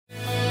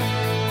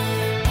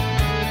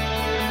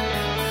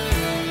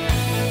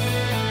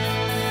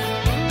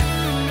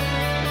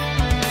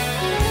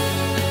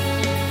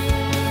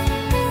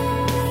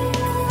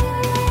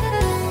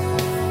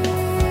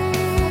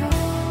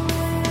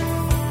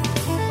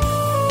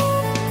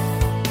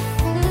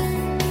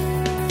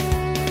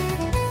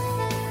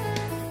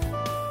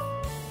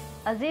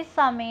अजीज़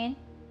सामीन,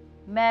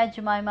 मैं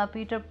जुमाइमा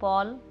Peter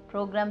Paul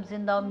programme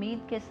जिंदा उम्मीद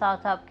के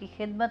साथ आपकी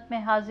खिदमत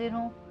में हाजिर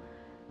हूँ।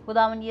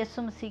 खुदावंद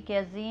यीशु मसीह के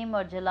अजीम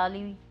और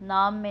जलाली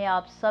नाम में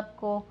आप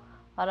सबको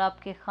और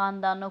आपके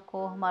ख़ानदानों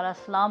को हमारा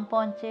सलाम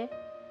पहुँचे।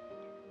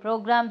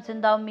 प्रोग्राम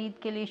जिंदा उम्मीद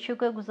के लिए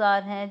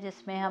शुक्रगुजार हैं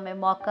जिसमें हमें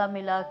मौका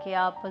मिला कि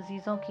आप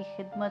अजीज़ों की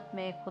खिदमत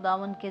में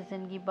खुदावंद के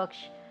ज़िंदगी बख्श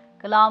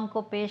कलाम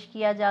को पेश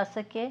किया जा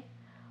सके।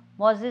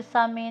 मोअज़्ज़िज़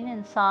सामीन,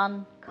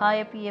 इंसान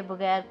खाए पिए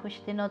बगैर कुछ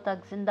दिनों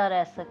तक ज़िंदा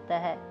रह सकता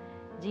है।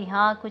 जी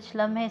हाँ, कुछ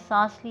लम्हे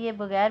सांस लिए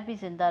बगैर भी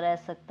ज़िंदा रह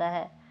सकता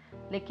है,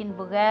 लेकिन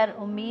बगैर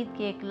उम्मीद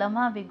के एक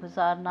लम्हा भी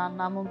गुजारना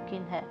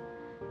नामुमकिन है।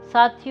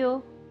 साथियों,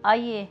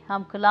 आइए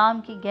हम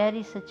कलाम की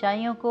गहरी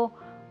सच्चाइयों को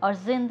और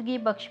ज़िंदगी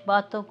बख्श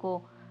बातों को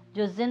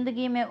जो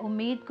ज़िंदगी में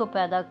उम्मीद को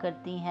पैदा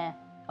करती हैं,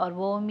 और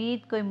वो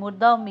उम्मीद कोई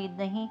मुर्दा उम्मीद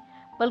नहीं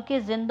बल्कि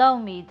ज़िंदा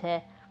उम्मीद है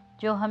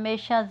जो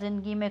हमेशा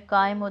ज़िंदगी में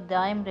कायम और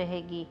दायम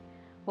रहेगी।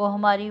 वो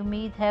हमारी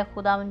उम्मीद है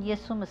खुदावंद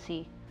यीशु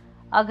मसीह।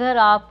 अगर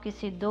आप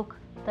किसी दुख,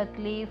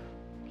 तकलीफ़,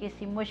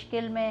 किसी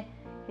मुश्किल में,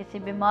 किसी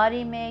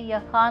बीमारी में या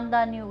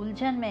ख़ानदानी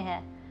उलझन में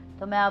हैं,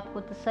 तो मैं आपको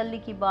तसल्ली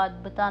की बात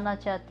बताना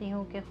चाहती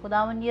हूँ कि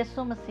खुदावंद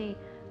यीशु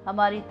मसीह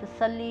हमारी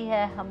तसल्ली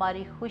है,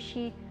 हमारी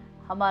खुशी,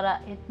 हमारा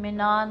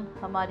इत्मीनान,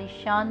 हमारी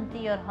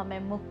शांति और हमें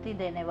मुक्ति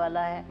देने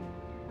वाला है।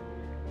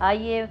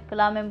 आइए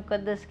कलाम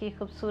मुक़द्दस की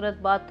खूबसूरत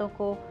बातों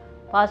को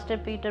पास्टर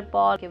पीटर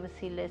पॉल के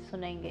वसीले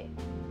सुनेंगे।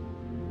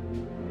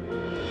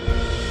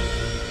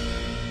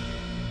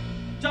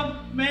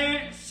 जब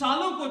मैं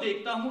सालों को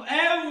देखता हूं,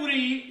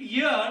 एवरी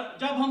ईयर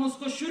जब हम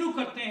उसको शुरू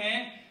करते हैं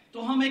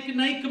तो हम एक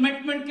नई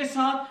कमिटमेंट के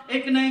साथ,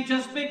 एक नए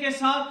जज्बे के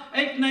साथ,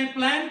 एक नए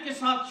प्लान के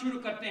साथ शुरू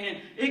करते हैं।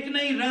 एक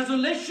नई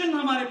रेजोल्यूशन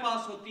हमारे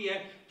पास होती है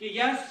कि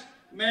यस,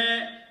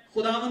 मैं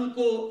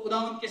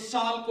खुदावंद के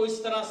साल को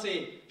इस तरह से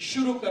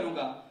शुरू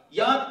करूंगा।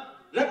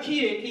 याद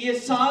रखिए कि ये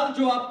साल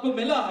जो आपको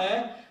मिला है,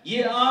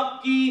 ये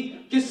आपकी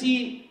किसी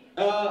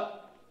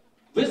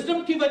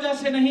विजडम की वजह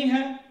से नहीं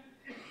है।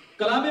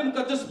 कलाम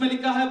मुकद्दस में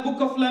लिखा है,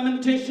 बुक ऑफ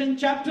लैमेंटेशन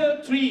चैप्टर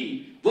 3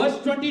 वर्स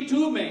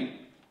 22 में,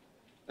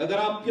 अगर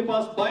आपके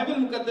पास बाइबल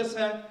मुकद्दस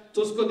है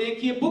तो उसको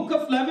देखिए। बुक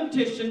ऑफ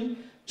लैमेंटेशन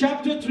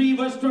चैप्टर 3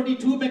 वर्स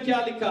 22 में क्या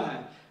लिखा है?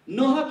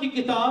 नोहा की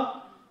किताब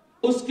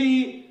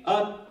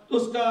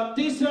उसका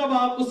 3रा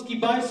बाब उसकी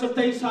 22 और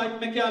 23 आयत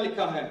में क्या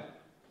लिखा है?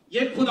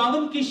 ये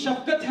खुदावंद की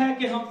शफकत है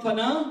कि हम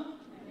फना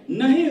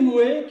नहीं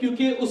हुए,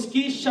 क्योंकि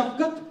उसकी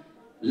शफकत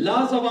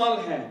लाजवाल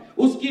है।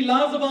 उसकी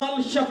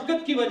लाजवाल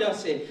शफकत की वजह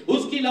से,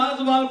 उसकी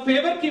लाजवाल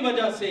फेवर की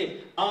वजह से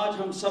आज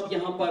हम सब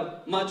यहां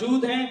पर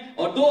मौजूद हैं।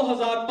 और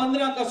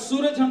 2015 का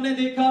सूरज हमने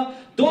देखा,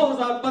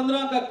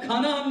 2015 का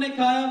खाना हमने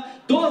खाया,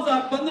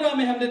 2015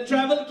 में हमने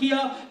ट्रैवल किया,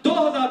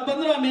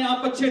 2015 में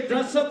आप अच्छे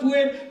ड्रेसअप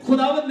हुए।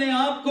 खुदावंद ने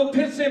आपको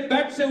फिर से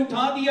बेड से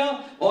उठा दिया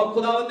और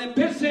खुदावंद ने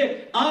फिर से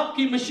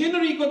आपकी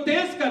मशीनरी को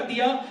तेज कर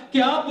दिया कि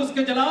आप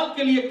उसके जलाल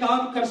के लिए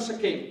काम कर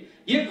सकें।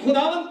 ये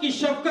खुदावंद की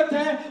शफकत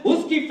है,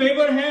 उसकी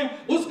फेवर है,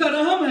 उसका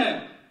रहम है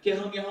कि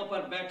हम यहां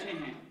पर बैठे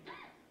हैं।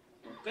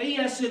 कई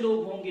ऐसे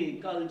लोग होंगे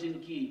कल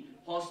जिनकी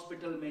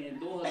हॉस्पिटल में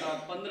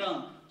 2015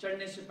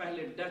 चढ़ने से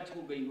पहले डेथ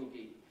हो गई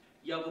होगी,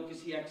 या वो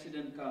किसी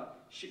एक्सीडेंट का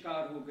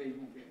शिकार हो गए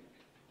होंगे।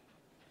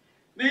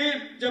 मैं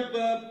जब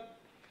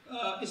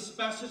इस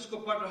पैसेज को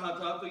पढ़ रहा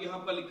था तो यहां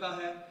पर लिखा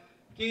है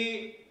कि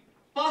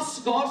पास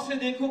गौर से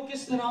देखो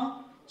किस तरह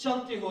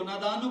चलते हो,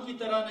 नादानों की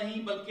तरह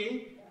नहीं बल्कि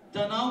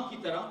दानाओं की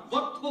तरह,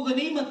 वक्त को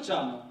गनीमत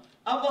जानो।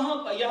 अब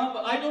यहाँ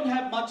पर I don't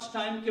have much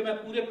time कि मैं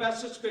पूरे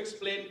पैसेज को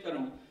एक्सप्लेन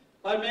करूं,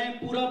 पर मैं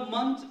पूरा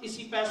मंथ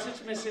इसी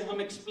पैसेज में से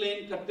हम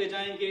एक्सप्लेन करते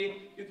जाएंगे,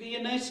 क्योंकि ये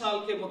नए साल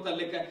के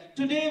मुतालिक है।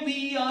 Today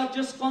we are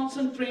just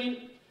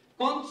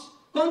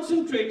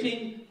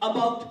concentrating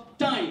about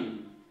time.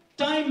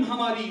 Time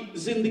हमारी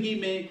जिंदगी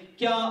में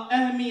क्या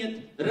अहमियत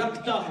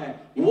रखता है,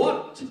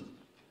 वक्त।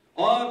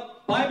 और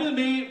बाइबल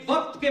में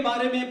वक्त के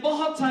बारे में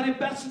बहुत सारे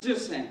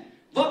पैसेजेस हैं,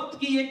 वक्त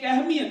की एक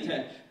अहमियत है।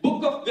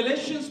 बुक ऑफ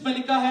गैलेशियंस में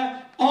लिखा है,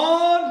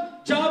 और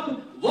जब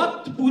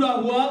वक्त पूरा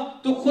हुआ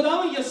तो खुदा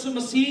यीशु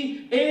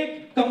मसीह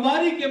एक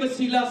कंवारी के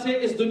वसीला से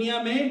इस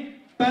दुनिया में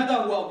पैदा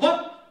हुआ।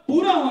 वक्त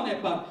पूरा होने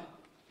पर,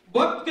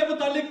 वक्त के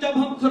मुतालिक जब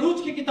हम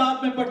खरूज की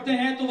किताब में पढ़ते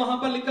हैं तो वहां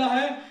पर लिखा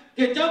है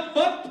कि जब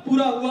वक्त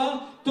पूरा हुआ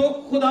तो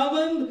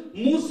खुदावंद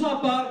मूसा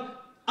पर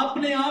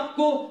अपने आप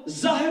को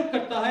जाहिर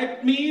करता है।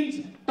 It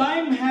means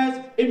time has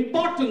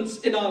importance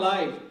in our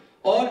life.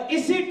 और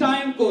इसी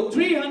टाइम को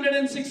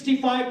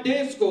 365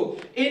 डेज को,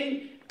 इन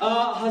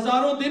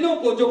हजारों दिनों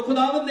को जो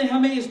खुदावंद ने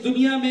हमें इस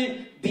दुनिया में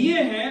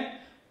दिए हैं,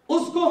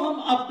 उसको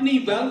हम अपनी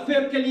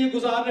वेलफेयर के लिए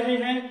गुजार रहे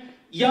हैं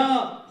या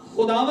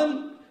खुदावंद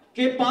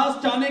के पास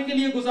जाने के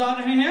लिए गुजार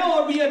रहे हैं,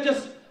 और we are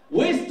just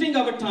wasting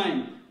our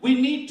time. We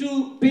need to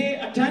pay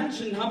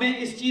attention. हमें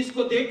इस चीज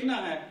को देखना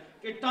है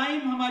कि टाइम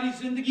हमारी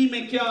जिंदगी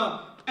में क्या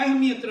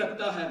अहमियत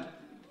रखता है।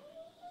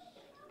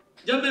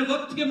 जब मैं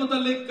वक्त के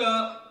मुतालिक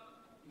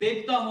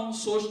देखता हूं,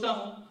 सोचता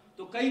हूं,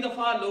 तो कई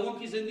दफा लोगों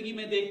की जिंदगी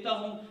में देखता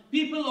हूं,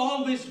 पीपल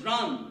ऑलवेज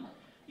रन,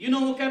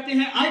 वो कहते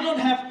हैं आई डोंट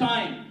हैव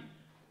टाइम।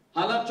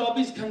 हालांकि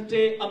 24 घंटे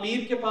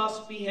अमीर के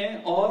पास भी है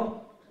और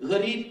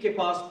गरीब के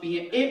पास भी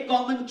है। एक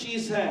कॉमन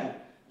चीज है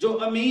जो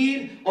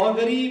अमीर और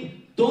गरीब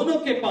दोनों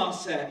के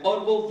पास है, और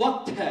वो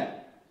वक्त है,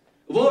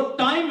 वो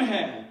टाइम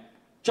है।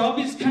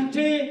 24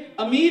 घंटे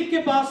अमीर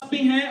के पास भी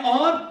हैं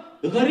और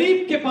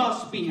गरीब के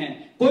पास भी हैं।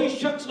 कोई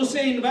शख्स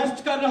उसे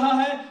इन्वेस्ट कर रहा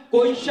है,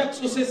 कोई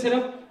शख्स उसे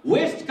सिर्फ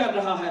वेस्ट कर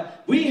रहा है।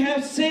 We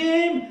have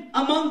same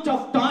amount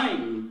of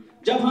time.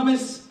 जब हम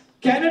इस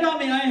कनाडा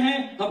में आए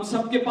हैं, हम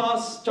सबके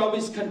पास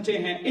 24 घंटे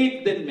हैं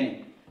एक दिन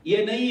में।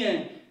 ये नहीं है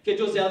कि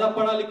जो ज्यादा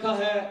पढ़ा लिखा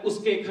है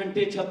उसके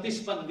घंटे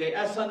 36 बन गए,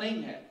 ऐसा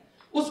नहीं है।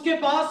 उसके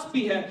पास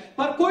भी है,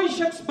 पर कोई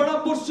शख्स बड़ा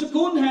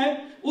पुरसुकून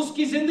है,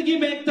 उसकी जिंदगी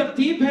में एक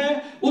तरतीब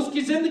है,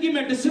 उसकी जिंदगी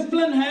में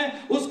डिसिप्लिन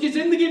है, उसकी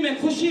जिंदगी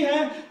में खुशी है।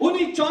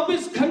 उन्हीं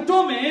 24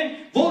 घंटों में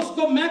वो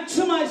उसको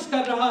मैक्सिमाइज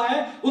कर रहा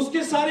है,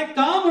 उसके सारे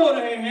काम हो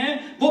रहे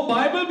हैं, वो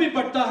बाइबल भी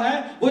पढ़ता है,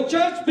 वो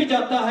चर्च भी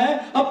जाता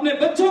है, अपने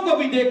बच्चों को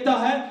भी देखता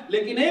है।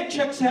 लेकिन एक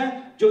शख्स है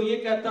जो ये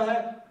कहता है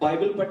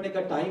बाइबल पढ़ने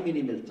का टाइम ही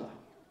नहीं मिलता।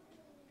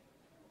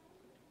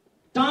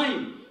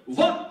 टाइम,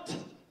 वक्त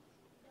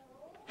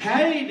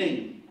है ही नहीं।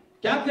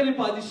 क्या करें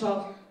पादी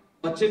साहब,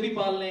 बच्चे भी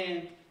पालने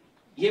हैं,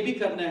 ये भी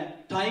करना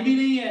है, टाइम ही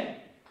नहीं है।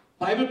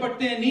 बाइबल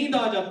पढ़ते हैं, नींद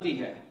आ जाती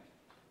है।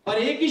 पर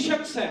एक ही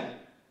शख्स है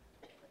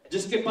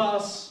जिसके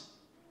पास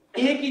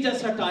एक ही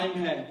जैसा टाइम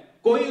है।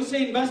 कोई उसे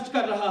इन्वेस्ट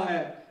कर रहा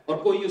है और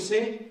कोई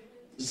उसे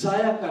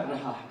जाया कर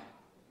रहा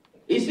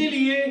है।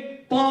 इसीलिए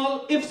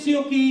पॉल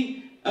इफिसियों की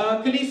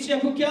कलीसिया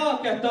को क्या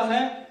कहता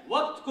है?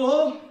 वक्त को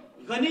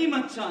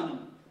गनीमत जानो।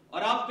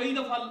 और आप कई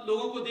दफा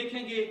लोगों को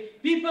देखेंगे,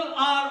 people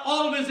are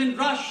always in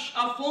rush.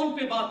 आप फोन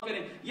पे बात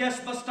करें,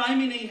 यस बस टाइम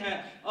ही नहीं है।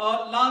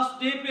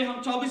 लास्ट डे पे हम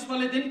 24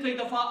 वाले दिन कई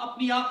दफा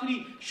अपनी आखिरी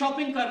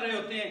शॉपिंग कर रहे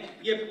होते हैं।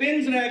 ये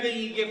पिन्स रह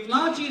गई, ये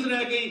फलां चीज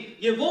रह गई,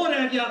 ये वो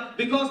रह गया,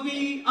 because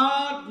we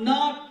are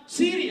not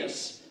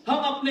serious. हम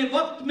अपने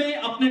वक्त में,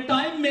 अपने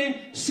टाइम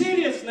में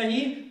सीरियस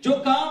नहीं। जो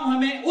काम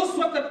हमें उस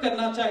वक्त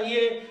करना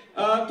चाहिए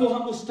तो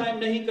हम उस टाइम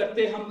नहीं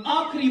करते। हम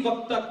आखिरी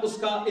वक्त तक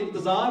उसका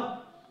इंतजार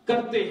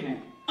करते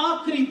हैं।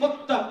 आखिरी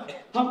वक्त तक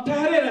हम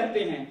ठहरे रहते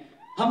हैं।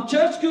 हम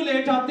चर्च क्यों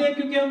लेट आते हैं?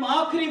 क्योंकि हम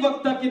आखिरी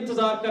वक्त तक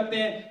इंतजार करते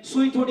हैं,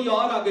 सुई थोड़ी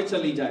और आगे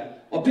चली जाए,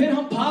 और फिर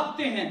हम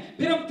भागते हैं,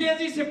 फिर हम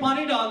तेजी से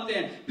पानी डालते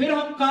हैं, फिर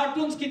हम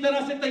कार्टून्स की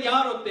तरह से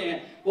तैयार होते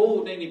हैं।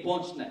 ओ नहीं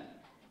पहुंचना है।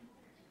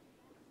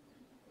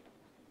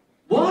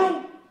 Why?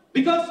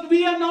 Because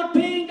we are not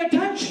paying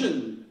attention.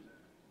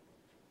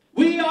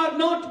 We are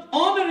not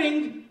honoring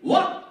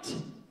what?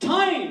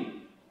 Time.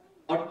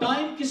 और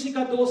टाइम किसी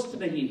का दोस्त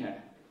नहीं है,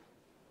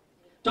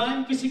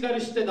 टाइम किसी का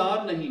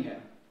रिश्तेदार नहीं है,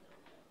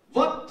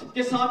 वक्त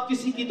के साथ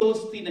किसी की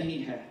दोस्ती नहीं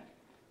है।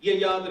 ये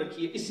याद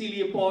रखिए।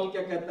 इसीलिए पॉल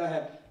क्या कहता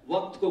है?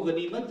 वक्त को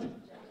गनीमत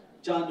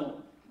जानो।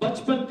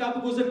 बचपन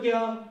कब गुजर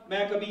गया,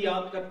 मैं कभी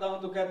याद करता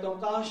हूं तो कहता हूं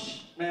काश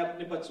मैं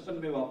अपने बचपन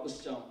में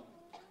वापस जाऊं।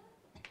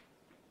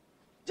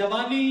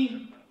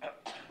 जवानी,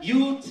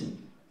 यूथ,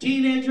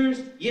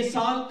 टीनेजर्स, ये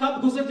साल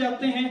कब गुजर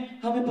जाते हैं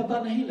हमें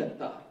पता नहीं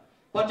लगता।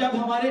 पर जब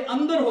हमारे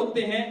अंदर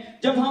होते हैं,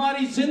 जब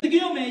हमारी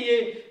जिंदगियों में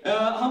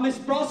हम इस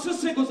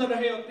प्रोसेस से गुजर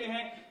रहे होते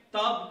हैं,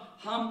 तब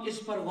हम इस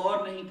पर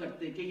गौर नहीं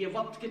करते कि ये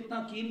वक्त कितना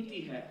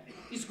कीमती है,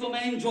 इसको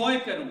मैं एंजॉय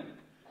करूं।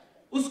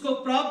 उसको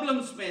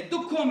प्रॉब्लम्स में,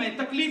 दुखों में,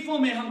 तकलीफों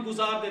में हम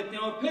गुजार देते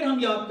हैं, और फिर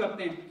हम याद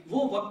करते हैं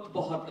वो वक्त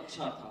बहुत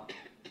अच्छा था,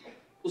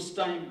 उस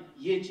टाइम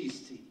ये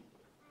चीज थी।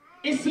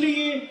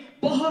 इसलिए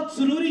बहुत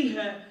जरूरी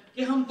है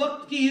कि हम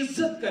वक्त की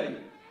इज्जत करें।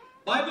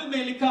 बाइबल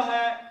में लिखा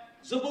है,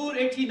 ज़बूर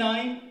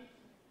 89,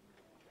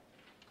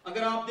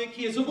 अगर आप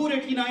देखिए ज़बूर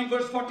 89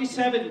 वर्स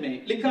 47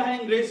 में लिखा है,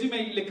 अंग्रेजी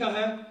में लिखा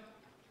है,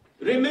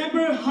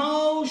 remember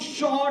how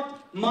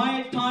short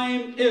my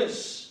time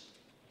is.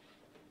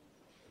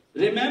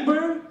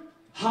 Remember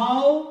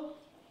how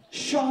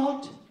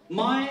short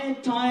my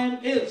time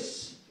is.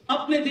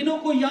 अपने दिनों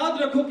को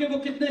याद रखो कि वो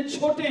कितने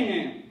छोटे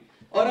हैं।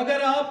 और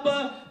अगर आप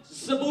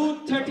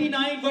ज़बूर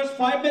 39 वर्स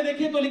 5 में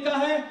देखें तो लिखा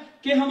है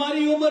कि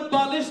हमारी उम्र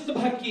बालिश्त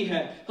भर की है,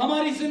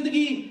 हमारी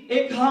जिंदगी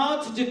एक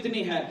हाथ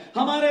जितनी है,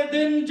 हमारे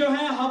दिन जो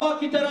है हवा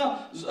की तरह।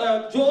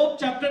 जोब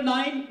चैप्टर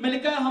 9 में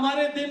लिखा है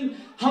हमारे दिन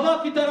हवा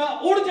की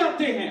तरह उड़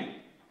जाते हैं।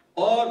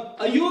 और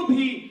अयूब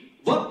भी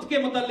वक्त के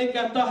मुतालिक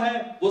कहता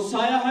है वो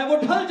साया है, वो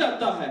ढल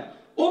जाता है।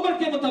 उम्र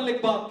के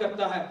मुतालिक बात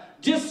करता है,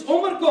 जिस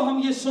उम्र को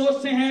हम ये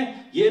सोचते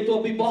हैं ये तो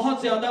अभी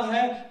बहुत ज्यादा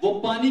है, वो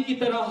पानी की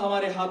तरह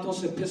हमारे हाथों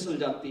से फिसल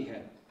जाती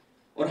है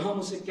और हम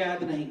उसे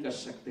कैद नहीं कर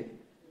सकते।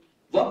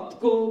 वक्त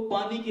को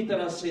पानी की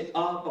तरह से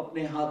आप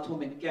अपने हाथों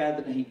में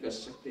कैद नहीं कर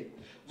सकते।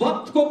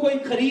 वक्त को कोई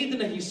खरीद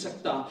नहीं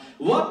सकता।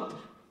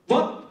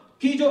 वक्त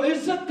की जो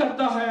इज्जत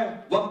करता है,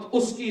 वक्त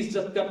उसकी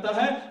इज्जत करता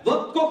है।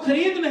 वक्त को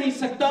खरीद नहीं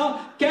सकता,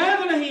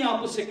 कैद नहीं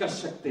आप उसे कर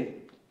सकते।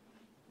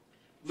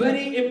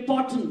 वेरी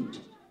इंपॉर्टेंट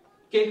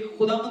कि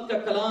खुदावंद का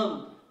कलाम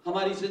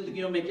हमारी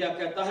जिंदगियों में क्या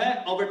कहता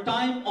है? Our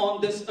time on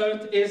this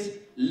earth is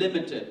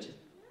limited.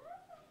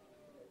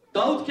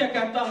 Dawood क्या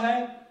कहता है?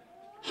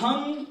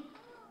 हम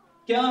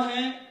क्या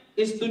हैं?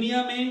 इस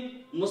दुनिया में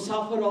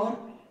मुसाफिर और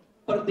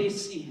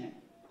परदेसी हैं।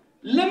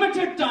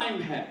 लिमिटेड टाइम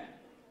है,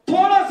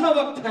 थोड़ा सा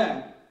वक्त है,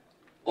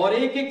 और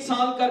एक एक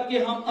साल करके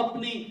हम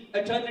अपनी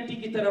एटर्निटी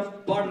की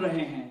तरफ बढ़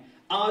रहे हैं।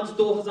 आज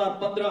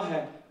 2015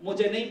 है,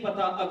 मुझे नहीं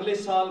पता अगले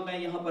साल मैं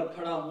यहां पर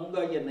खड़ा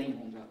हूंगा या नहीं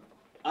हूंगा।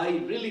 आई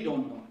रियली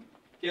डोंट नो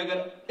कि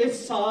अगर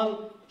इस साल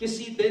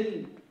किसी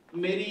दिन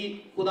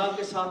मेरी खुदा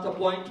के साथ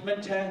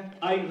अपॉइंटमेंट है,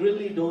 आई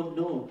रियली डोंट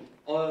नो।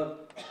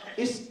 और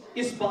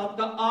इस बात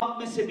का आप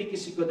में से भी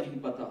किसी को नहीं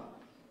पता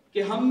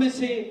कि हम में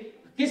से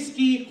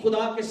किसकी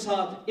खुदा के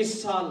साथ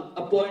इस साल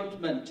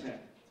अपॉइंटमेंट है।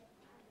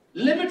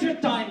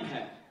 लिमिटेड टाइम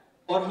है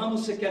और हम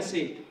उसे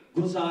कैसे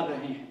गुजार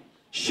रहे हैं।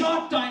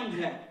 शॉर्ट टाइम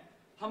है,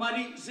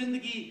 हमारी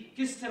जिंदगी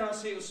किस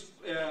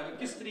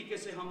तरीके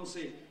से हम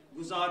उसे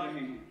गुजार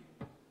रहे हैं।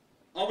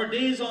 Our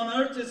days on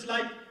earth is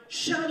like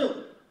shadow।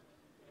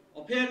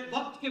 और फिर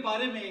वक्त के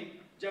बारे में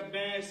जब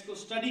मैं इसको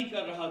स्टडी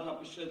कर रहा था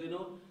पिछले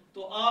दिनों,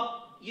 तो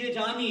आप ये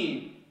जानिए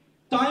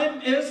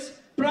टाइम इज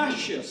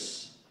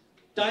प्रेशियस।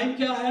 टाइम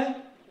क्या है?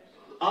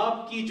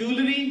 आपकी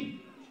ज्वेलरी,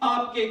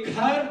 आपके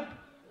घर,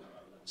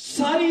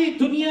 सारी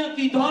दुनिया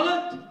की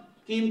दौलत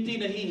कीमती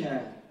नहीं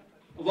है,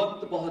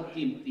 वक्त बहुत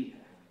कीमती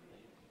है।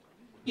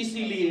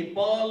 इसीलिए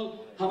पॉल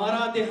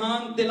हमारा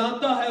ध्यान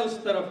दिलाता है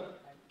उस तरफ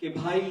कि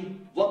भाई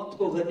वक्त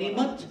को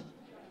गनीमत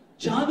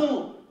जानो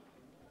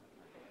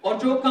और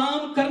जो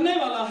काम करने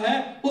वाला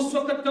है उस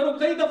वक्त करो।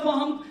 कई दफा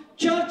हम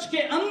चर्च के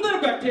अंदर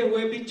बैठे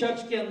हुए भी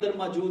चर्च के अंदर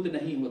मौजूद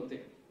नहीं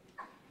होते।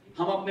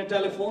 हम अपने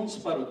टेलीफोन्स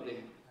पर होते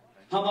हैं,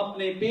 हम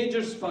अपने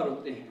पेजर्स पर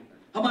होते हैं,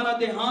 हमारा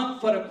ध्यान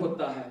फर्क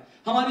होता है,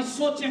 हमारी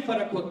सोचें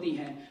फर्क होती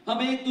हैं,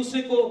 हम एक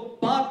दूसरे को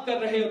बात कर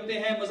रहे होते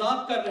हैं,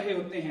 मजाक कर रहे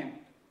होते हैं,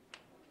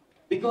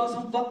 बिकॉज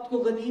हम वक्त को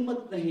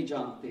गनीमत नहीं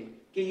जानते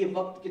कि ये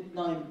वक्त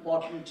कितना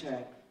इंपॉर्टेंट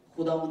है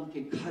खुदावंद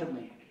के घर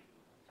में।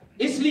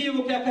 इसलिए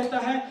वो क्या कहता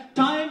है?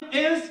 Time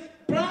is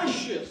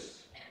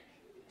precious.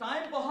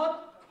 टाइम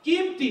बहुत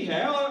कीमती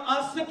है। और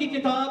आसर की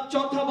किताब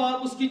 4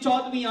 बाब उसकी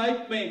 14वीं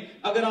आयत में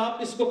अगर आप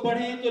इसको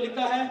पढ़ें तो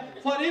लिखा है,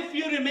 for if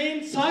you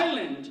remain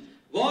silent,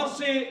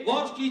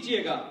 गौर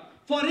कीजिएगा,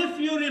 for if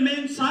you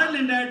remain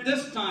silent at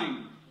this time,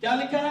 क्या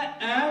लिखा है?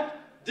 At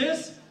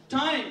this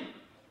time.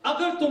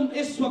 अगर तुम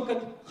इस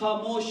वक्त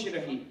खामोश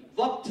रही,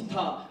 वक्त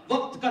था,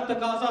 वक्त का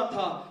तकाजा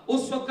था,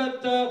 उस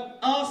वक्त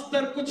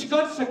आस्तर कुछ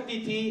कर सकती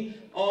थी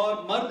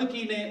और मर्द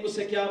की ने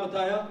उसे क्या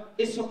बताया?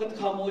 इस वक्त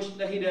खामोश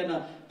नहीं रहना।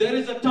 देयर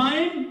इज अ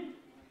टाइम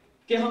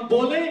कि हम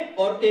बोले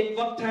और एक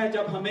वक्त है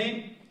जब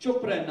हमें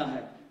चुप रहना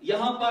है।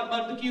 यहां पर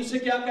मर्द की उसे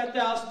क्या कहते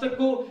हैं आस्तर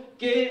को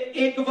कि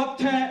एक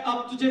वक्त है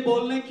अब तुझे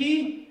बोलने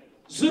की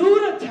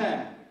जरूरत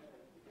है,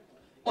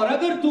 और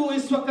अगर तू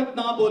इस वक्त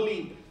ना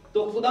बोली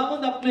तो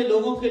खुदावंद अपने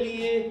लोगों के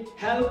लिए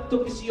हेल्प तो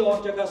किसी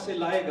और जगह से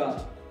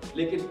लाएगा,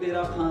 लेकिन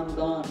तेरा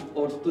खानदान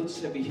और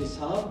तुझसे भी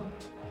हिसाब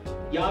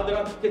याद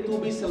रख के तू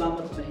भी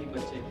सलामत नहीं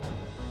बचेगा।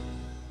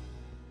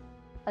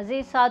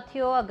 अजीज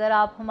साथियों, अगर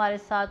आप हमारे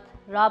साथ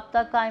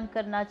राब्ता कायम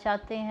करना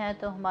चाहते हैं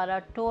तो हमारा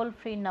टोल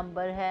फ्री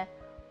नंबर है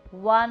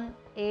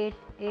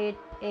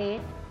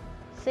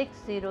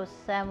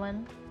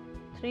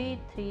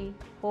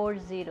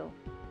 1-888-607-3340।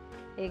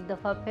 एक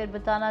दफ़ा फिर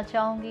बताना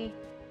चाहूँगी,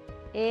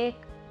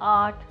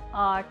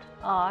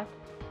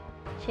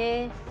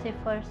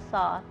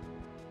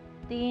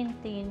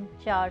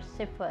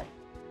 1-888-607-3340।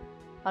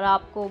 और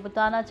आपको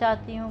बताना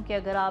चाहती हूँ कि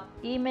अगर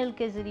आप ईमेल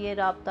के ज़रिए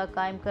राब्ता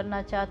कायम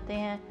करना चाहते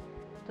हैं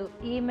तो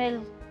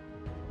ईमेल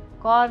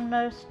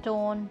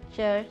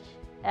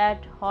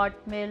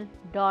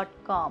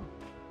cornerstonechurch@hotmail.com,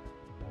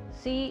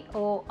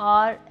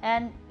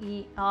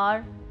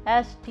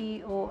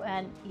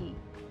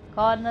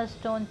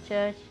 cornerstone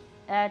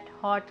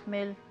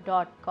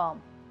cornerstonechurch@hotmail.com।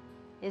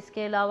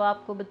 इसके अलावा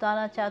आपको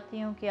बताना चाहती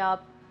हूँ कि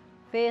आप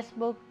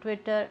फेसबुक,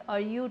 ट्विटर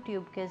और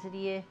यूट्यूब के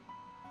ज़रिए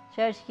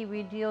चर्च की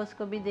वीडियोस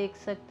को भी देख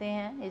सकते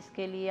हैं।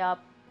 इसके लिए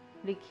आप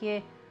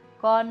लिखिए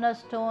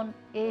कॉर्नरस्टोन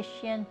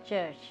एशियन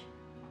चर्च।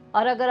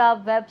 और अगर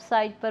आप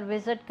वेबसाइट पर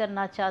विज़िट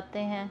करना चाहते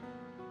हैं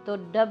तो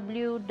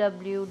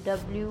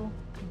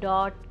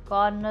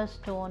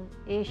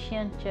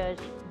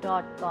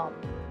www.cornerstoneasianchurch.com।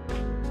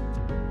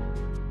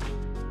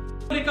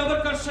 रिकवर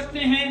कर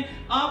सकते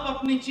हैं, आप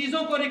अपनी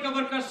चीजों को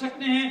रिकवर कर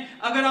सकते हैं।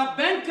 अगर आप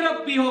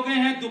बैंकरप्ट भी हो गए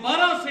हैं,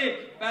 दोबारा से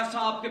पैसा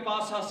आपके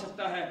पास आ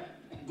सकता है।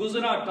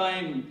 गुजरा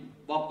टाइम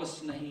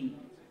वापस नहीं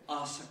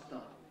आ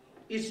सकता।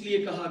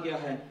 इसलिए कहा गया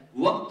है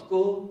वक्त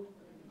को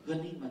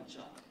गनीमत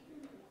जानो।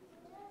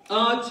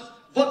 आज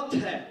वक्त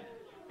है।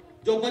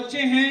 जो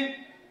बच्चे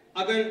हैं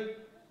अगर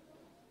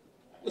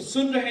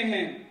सुन रहे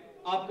हैं,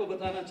 आपको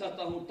बताना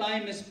चाहता हूं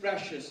time is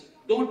precious.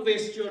 Don't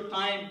waste your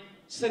time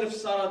सिर्फ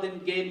सारा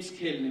दिन गेम्स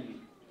खेलने में।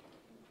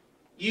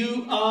 You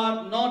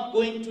are not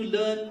going to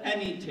learn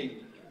anything.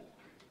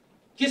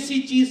 किसी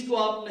चीज को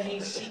आप नहीं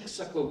सीख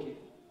सकोगे।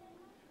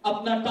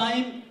 अपना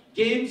टाइम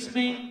गेम्स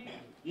में,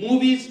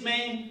 मूवीज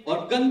में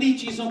और गंदी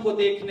चीजों को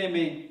देखने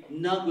में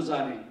ना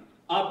गुजारें।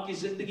 आपकी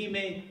जिंदगी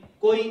में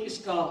कोई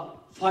इसका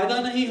फायदा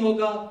नहीं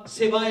होगा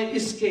सिवाय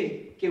इसके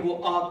कि वो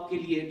आपके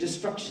लिए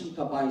डिस्ट्रक्शन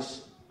का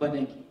बायस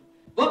बनेगी।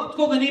 वक्त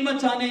को गनीमत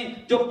जाने।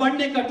 जो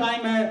पढ़ने का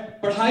टाइम है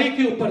पढ़ाई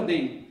के ऊपर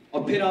दें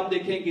और फिर आप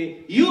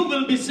देखेंगे you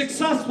will be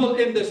successful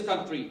in this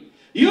country.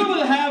 You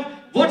will have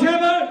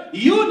whatever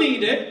you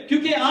needed,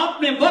 क्योंकि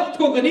आपने वक्त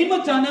को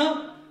गनीमत जाना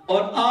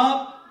और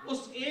आप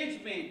उस एज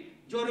में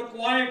जो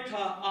रिक्वायर्ड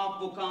था आप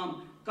वो काम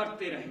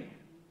करते रहे।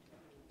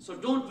 So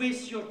don't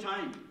waste your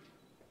time.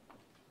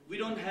 We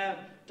don't have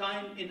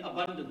time in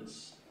abundance.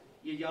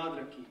 ये याद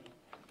रखिए.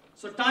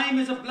 So time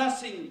is a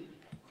blessing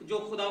जो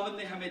खुदावंद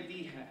ने हमें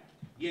दी है.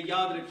 ये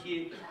याद रखिए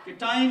कि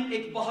टाइम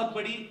एक बहुत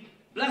बड़ी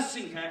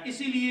ब्लेसिंग है.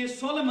 इसीलिए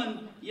सोलोमन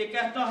ये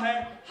कहता है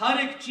हर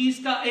एक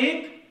चीज का एक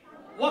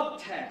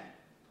वक्त है.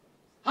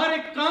 हर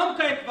एक काम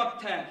का एक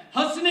वक्त है.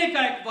 हंसने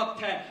का एक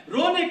वक्त है.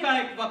 रोने का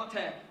एक वक्त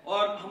है.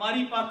 और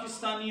हमारी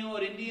पाकिस्तानियों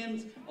और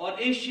इंडियंस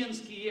और एशियंस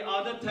की ये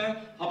आदत है,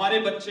 हमारे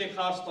बच्चे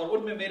खास तौर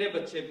उनमें मेरे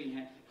बच्चे भी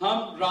हैं,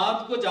 हम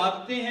रात को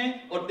जागते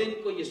हैं और दिन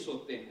को ये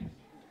सोते हैं.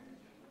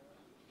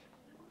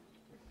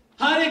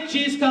 हर एक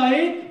चीज का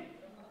एक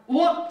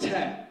वक्त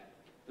है.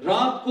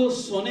 रात को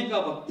सोने का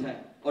वक्त है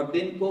और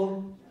दिन को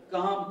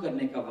काम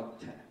करने का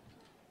वक्त है.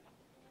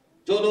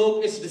 जो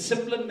लोग इस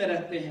डिसिप्लिन में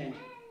रहते हैं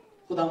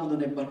खुदावंद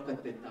उन्हें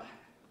बरकत देता है,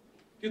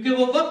 क्योंकि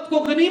वो वक्त को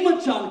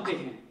गनीमत जानते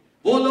हैं.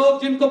 वो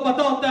लोग जिनको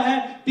पता होता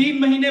है 3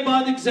 महीने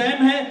बाद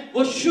एग्जाम है,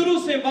 वो शुरू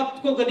से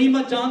वक्त को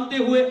गनीमत जानते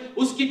हुए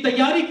उसकी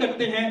तैयारी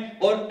करते हैं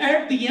और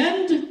एट द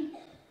एंड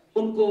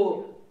उनको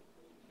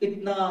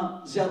इतना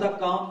ज्यादा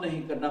काम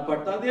नहीं करना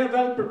पड़ता. दे आर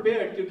वेल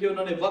प्रिपेयर्ड, क्योंकि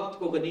उन्होंने वक्त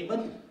को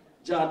गनीमत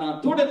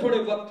जाना, थोड़े थोड़े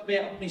वक्त में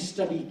अपनी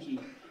स्टडी की.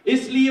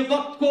 इसलिए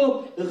वक्त को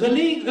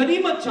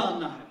गनीमत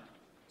जानना है.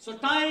 So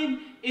time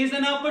is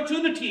an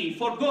opportunity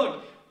for good.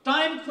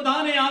 Time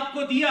खुदा ने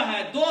आपको दिया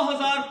है.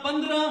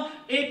 2015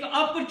 एक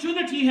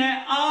अपॉर्चुनिटी है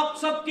आप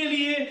सबके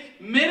लिए,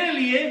 मेरे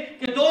लिए,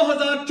 कि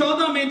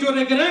 2014 में जो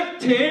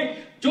रिग्रेट थे,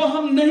 जो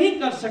हम नहीं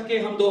कर सके,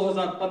 हम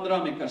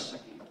 2015 में कर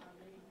सके.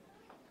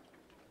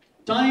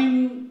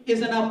 Time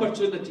is an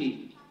opportunity.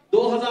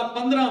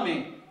 2015 में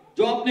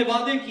जो आपने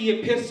वादे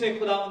किए, फिर से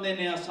खुदा ने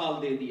नया साल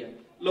दे दिया.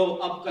 लो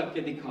अब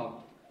करके दिखाओ.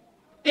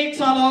 एक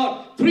साल और,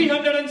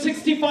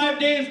 365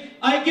 days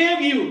I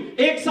gave you.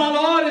 एक साल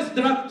और इस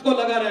दरख्त को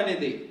लगा रहने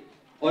दे.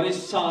 और इस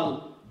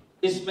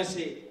साल इसमें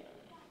से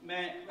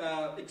मैं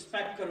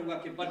एक्सपेक्ट करूंगा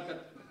कि बरकत.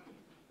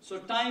 So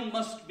time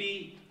must be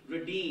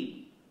redeem.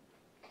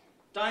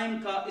 Time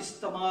का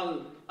इस्तेमाल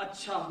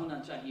अच्छा होना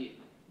चाहिए.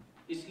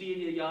 इसलिए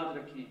ये याद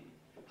रखें,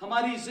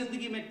 हमारी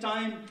जिंदगी में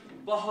टाइम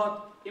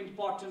बहुत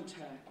इंपॉर्टेंट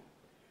है.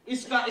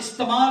 इसका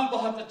इस्तेमाल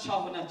बहुत अच्छा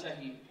होना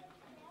चाहिए,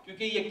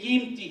 क्योंकि ये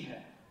कीमती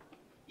है.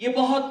 ये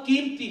बहुत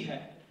कीमती है.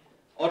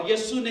 और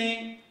यीशु ने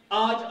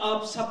आज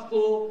आप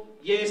सबको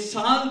ये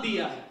साल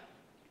दिया है.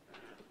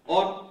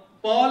 और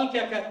पॉल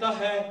क्या कहता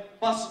है,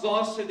 बस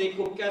गौर से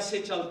देखो कैसे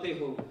चलते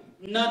हो,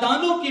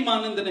 नादानों की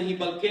मानंद नहीं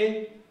बल्कि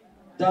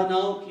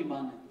दानाओं की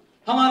मानंद.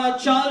 हमारा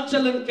चाल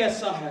चलन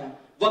कैसा है,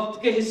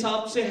 वक्त के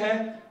हिसाब से है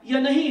या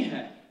नहीं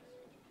है.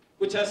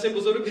 कुछ ऐसे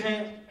बुजुर्ग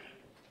हैं,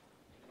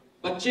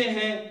 बच्चे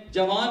हैं,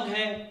 जवान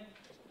हैं,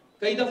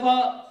 कई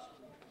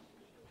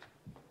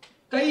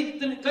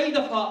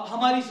दफा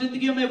हमारी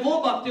जिंदगियों में वो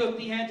बातें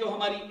होती हैं जो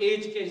हमारी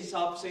एज के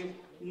हिसाब से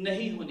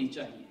नहीं होनी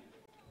चाहिए.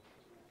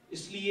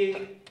 इसलिए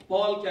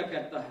पॉल क्या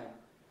कहता है,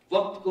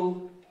 वक्त को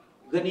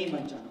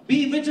गनीमत जानो.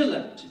 Be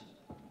vigilant.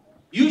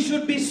 You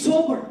should be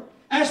sober.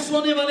 ऐसे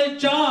सोने वाले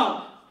जाग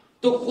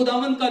तो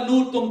खुदावंद का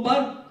नूर तुम पर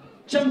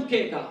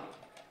चमकेगा.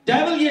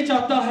 डेविल ये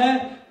चाहता है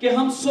कि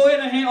हम सोए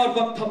रहें और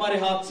वक्त हमारे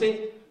हाथ से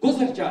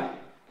गुजर जाए.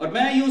 और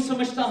मैं यूं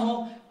समझता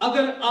हूं,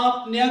 अगर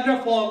आप नियाग्रा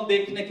फॉल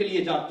देखने के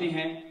लिए जाते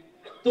हैं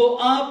तो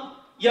आप,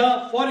 या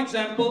फॉर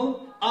एग्जाम्पल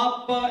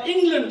आप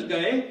इंग्लैंड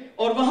गए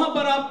और वहां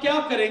पर आप क्या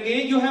करेंगे,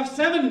 you have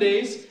 7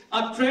 days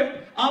a trip.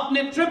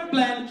 आपने ट्रिप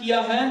प्लान किया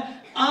है.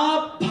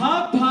 आप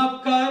भाग भाग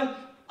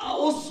कर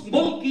उस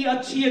मुल्क की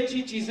अच्छी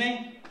अच्छी चीजें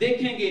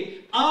देखेंगे.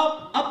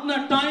 आप अपना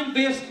टाइम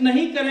वेस्ट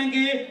नहीं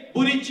करेंगे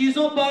बुरी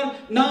चीजों पर,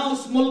 ना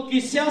उस मुल्क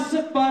की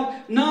सियासत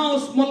पर, ना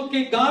उस मुल्क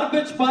के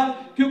गार्बेज पर,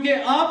 क्योंकि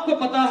आपको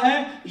पता है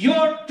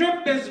योर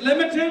ट्रिप इज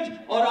लिमिटेड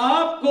और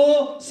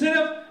आपको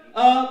सिर्फ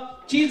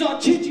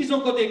अच्छी चीजों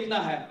को देखना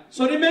है.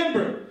 So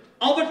remember,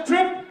 our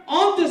trip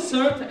on this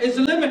earth is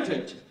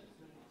limited.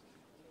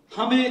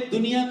 हमें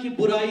दुनिया की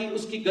बुराई,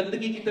 उसकी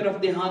गंदगी की तरफ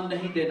ध्यान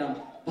नहीं देना.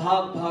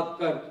 भाग भाग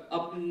कर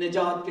अपने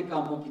निजात के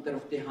कामों की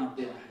तरफ ध्यान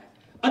देना है,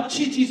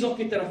 अच्छी चीजों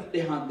की तरफ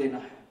ध्यान देना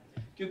है,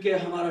 क्योंकि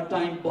हमारा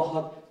टाइम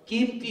बहुत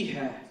कीमती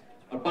है.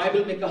 और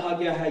बाइबल में कहा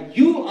गया है,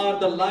 you are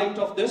the light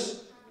of this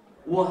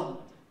world.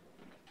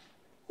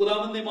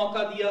 खुदावंद ने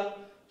मौका दिया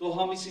तो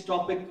हम इसी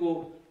टॉपिक को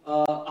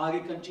आगे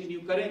कंटिन्यू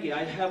करेंगे.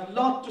 I have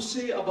lot to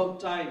say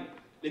about time,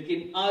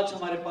 लेकिन आज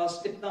हमारे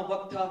पास इतना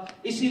वक्त था,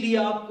 इसीलिए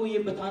आपको ये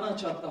बताना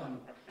चाहता हूं,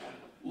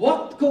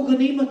 वक्त को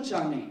गनीमत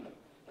जाने.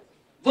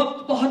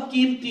 वक्त बहुत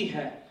कीमती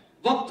है.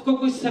 वक्त को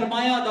कोई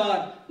सरमायादार,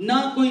 ना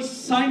कोई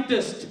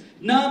साइंटिस्ट,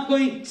 ना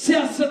कोई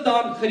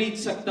सियासतदान खरीद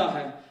सकता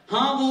है.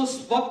 हां, वो उस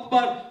वक्त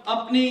पर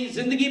अपनी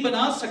जिंदगी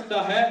बना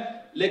सकता है,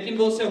 लेकिन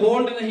वो उसे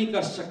होल्ड नहीं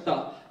कर सकता.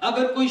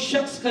 अगर कोई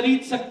शख्स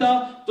खरीद सकता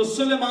तो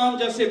सुलेमान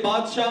जैसे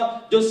बादशाह,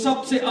 जो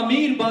सबसे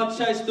अमीर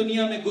बादशाह इस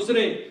दुनिया में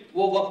गुजरे,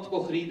 वो वक्त को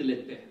खरीद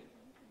लेते हैं.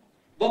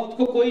 वक्त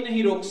को कोई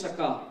नहीं रोक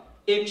सका.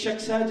 एक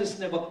शख्स है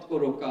जिसने वक्त को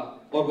रोका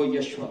और वो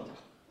यशवा था.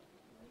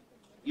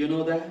 You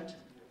know that.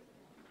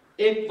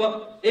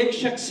 एक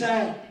शख्स है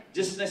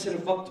जिसने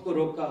सिर्फ वक्त को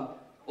रोका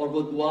और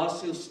वो दुआ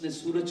से उसने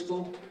सूरज को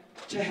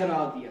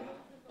ठहरा दिया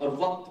और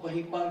वक्त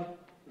वहीं पर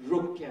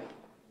रुक गया.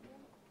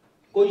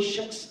 कोई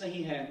शख्स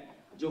नहीं है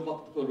जो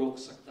वक्त को रोक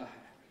सकता है।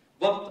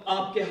 वक्त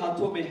आपके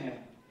हाथों में है।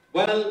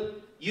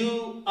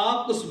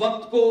 आप उस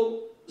वक्त को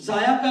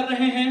जाया कर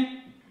रहे हैं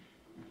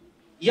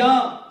या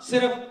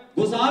सिर्फ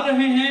गुजार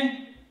रहे हैं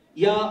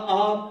या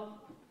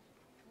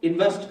आप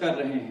इन्वेस्ट कर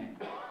रहे हैं।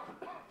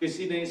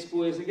 किसी ने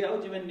इसको ऐसे किया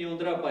जिवें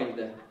न्योंदरा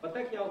पाईदा है। पता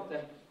है क्या होता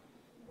है?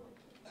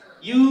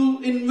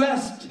 You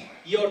invest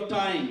your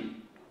time.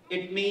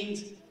 It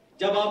means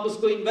जब आप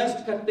उसको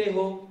इन्वेस्ट करते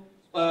हो,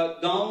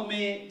 गांव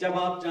में जब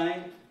आप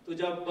जाएं तो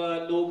जब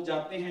लोग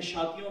जाते हैं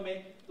शादियों में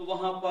तो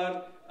वहां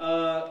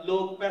पर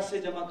लोग पैसे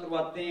जमा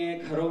करवाते हैं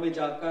घरों में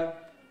जाकर,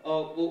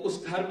 वो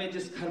उस घर में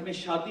जिस घर में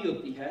शादी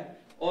होती है,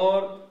 और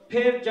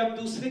फिर जब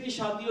दूसरे की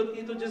शादी होती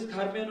है तो जिस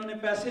घर में उन्होंने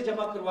पैसे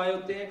जमा करवाए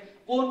होते हैं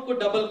वो उनको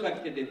डबल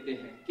करके देते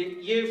हैं कि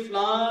ये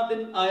फलां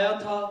दिन आया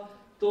था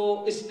तो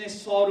इसने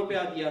 100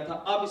 रुपया दिया था,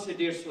 अब इसे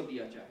 150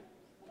 दिया जाए,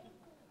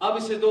 अब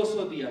इसे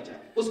 200 दिया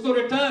जाए। उसको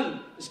रिटर्न,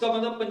 इसका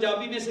मतलब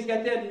पंजाबी में से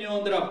कहते हैं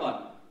न्योंदरापन।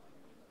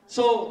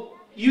 So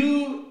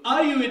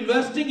are you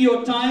investing your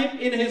time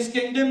in his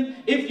kingdom?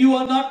 If you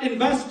are not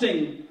investing,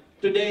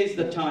 today is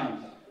the time.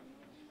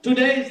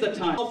 Today is the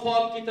time.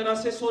 फॉल की तरह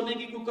से सोने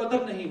की कोई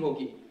कदर नहीं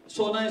होगी।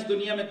 सोना इस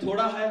दुनिया में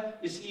थोड़ा है,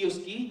 इसलिए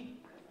उसकी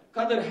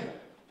कदर है।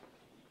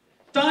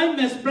 टाइम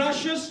इज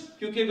प्रेशियस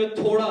क्योंकि वह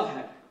थोड़ा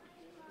है।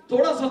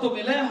 थोड़ा सा तो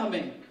मिला है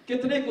हमें,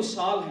 कितने कुछ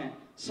साल हैं,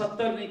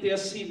 70 नहीं थे,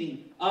 80 नहीं,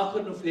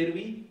 आखिर में फिर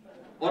भी।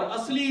 और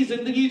असली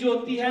जिंदगी जो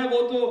होती है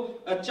वो तो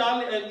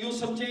यूं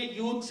समझे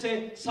यूथ से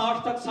 60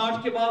 तक,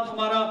 60 के बाद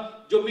हमारा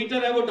जो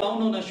मीटर है वो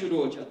डाउन होना शुरू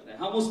हो जाता है।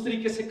 हम उस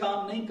तरीके से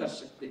काम नहीं कर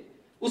सकते,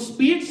 उस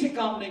स्पीड से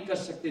काम नहीं कर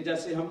सकते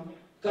जैसे हम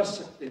कर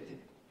सकते थे।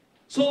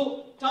 So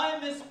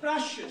time is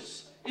precious.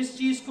 इस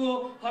चीज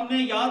को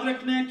हमने याद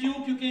रखना है। क्यों?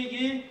 क्योंकि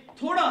ये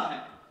थोड़ा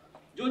है।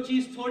 जो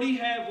चीज थोड़ी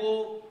है वो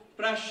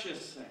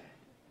प्रेशियस है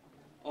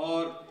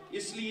और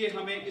इसलिए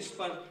हमें इस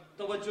पर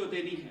तवज्जो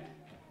देनी है।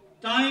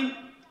 टाइम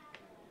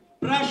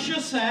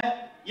प्रेशियस है,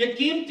 ये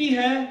कीमती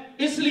है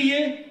इसलिए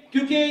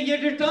क्योंकि ये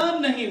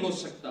रिटर्न नहीं हो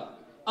सकता।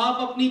 आप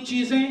अपनी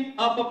चीजें,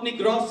 आप अपनी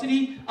ग्रोसरी,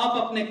 आप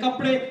अपने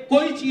कपड़े,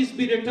 कोई चीज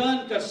भी रिटर्न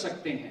कर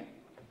सकते हैं।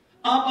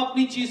 आप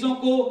अपनी चीजों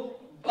को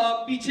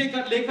पीछे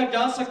लेकर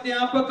जा सकते हैं।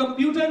 आपका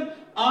कंप्यूटर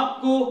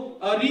आपको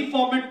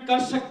रिफॉर्मेट कर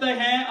सकते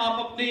हैं,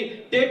 आप अपने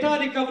डेटा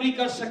रिकवरी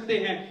कर सकते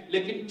हैं,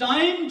 लेकिन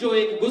टाइम जो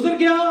एक गुजर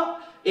गया,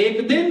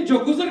 एक दिन जो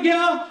गुजर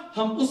गया,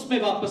 हम उसमें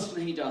वापस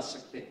नहीं जा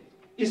सकते।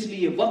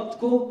 इसलिए वक्त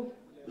को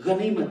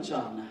गनीमत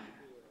जानना है।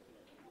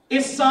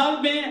 इस साल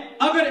में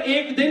अगर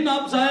एक दिन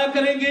आप जाया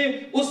करेंगे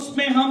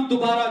उसमें हम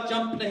दोबारा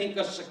जंप नहीं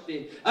कर सकते।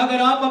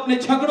 अगर आप अपने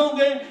झगड़ों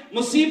में,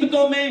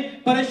 मुसीबतों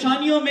में,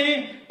 परेशानियों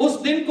में उस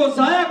दिन को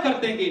जाया कर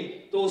देंगे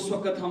तो उस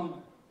वक्त हम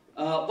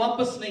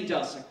वापस नहीं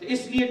जा सकते।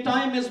 इसलिए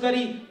टाइम इज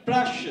वेरी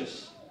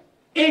प्रेशियस।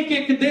 एक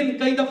एक दिन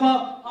कई दफा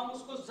हम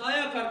उसको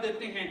जाया कर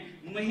देते हैं,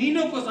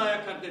 महीनों को जाया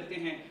कर देते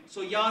हैं।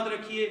 सो याद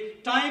रखिए,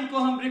 टाइम को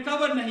हम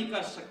रिकवर नहीं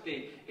कर सकते।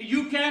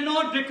 You can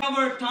not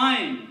recover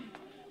time.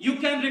 You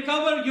can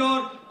recover your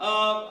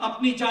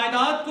अपनी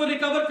जायदाद को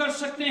रिकवर कर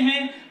सकते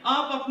हैं,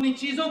 आप अपनी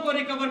चीजों को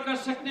रिकवर कर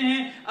सकते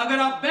हैं। अगर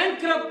आप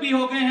बैंकरप्ट भी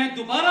हो गए हैं,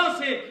 दोबारा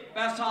से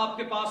पैसा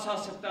आपके पास आ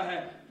सकता है।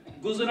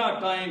 गुजरा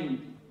टाइम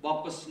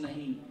वापस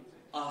नहीं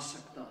आ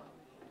सकता।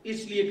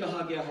 इसलिए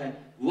कहा गया है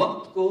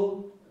वक्त को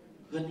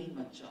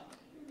गनीमत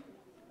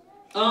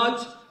जानो।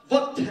 आज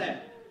वक्त है।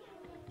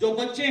 जो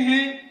बच्चे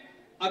हैं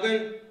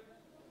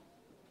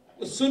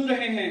अगर सुन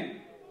रहे हैं,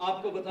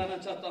 आपको बताना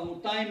चाहता हूं,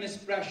 time is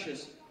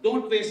precious.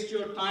 Don't waste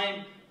your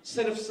time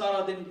सिर्फ सारा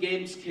दिन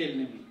गेम्स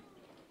खेलने में।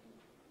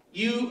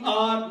 You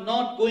are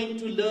not going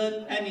to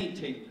learn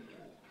anything.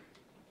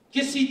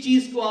 किसी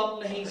चीज को आप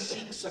नहीं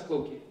सीख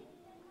सकोगे।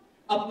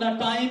 अपना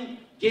टाइम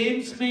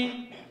गेम्स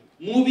में,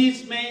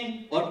 मूवीज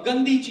में और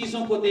गंदी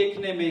चीजों को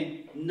देखने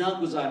में ना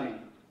गुजारें।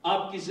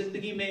 आपकी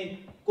जिंदगी में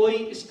कोई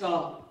इसका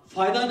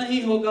फायदा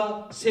नहीं होगा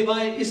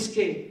सिवाय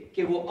इसके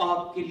कि वो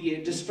आपके लिए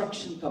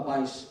डिस्ट्रक्शन का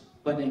बायस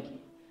बनेगी।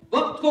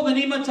 वक्त को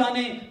गनीमत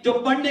जाने। जो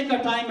पढ़ने का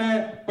टाइम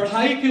है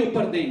पढ़ाई के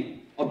ऊपर दें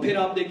और फिर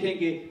आप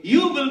देखेंगे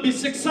you will be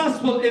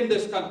successful in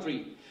this country.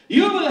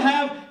 You will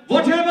have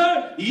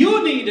whatever you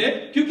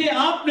needed, क्योंकि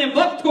आपने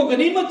वक्त को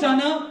गनीमत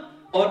जाना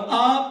और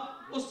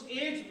आप उस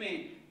एज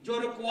में जो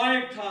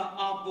रिक्वायर्ड था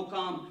आप वो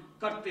काम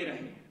करते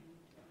रहे।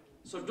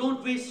 So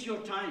don't waste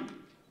your time.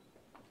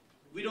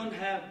 We don't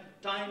have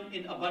time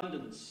in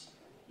abundance,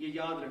 ये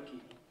याद रखिए।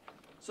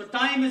 सो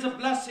टाइम इज अ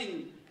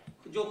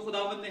ब्लेसिंग जो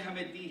खुदावंद ने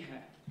हमें दी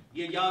है।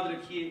 ये याद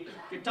रखिए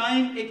कि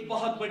टाइम एक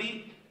बहुत बड़ी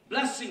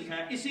ब्लेसिंग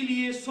है।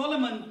 इसीलिए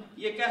सोलोमन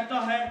ये कहता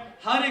है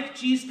हर एक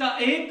चीज का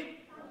एक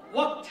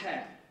वक्त है,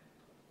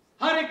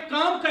 हर एक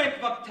काम का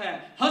एक वक्त है,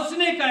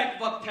 हंसने का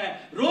एक वक्त है,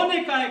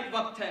 रोने का एक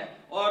वक्त है।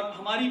 और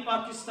हमारी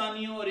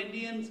पाकिस्तानियों और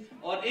इंडियंस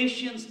और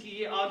एशियंस की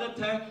ये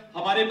आदत है,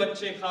 हमारे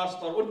बच्चे खास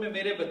तौर, उनमें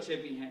मेरे बच्चे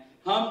भी हैं,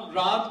 हम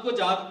रात को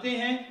जागते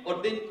हैं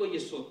और दिन को ये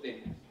सोते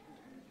हैं।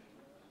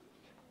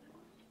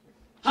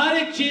 हर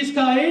एक चीज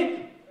का एक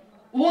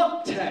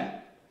वक्त है।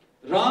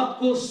 रात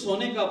को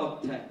सोने का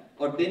वक्त है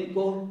और दिन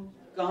को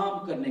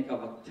काम करने का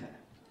वक्त है।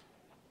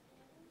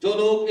 जो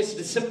लोग इस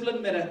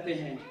डिसिप्लिन में रहते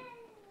हैं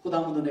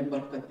खुदावंद उन्हें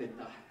बरकत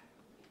देता है,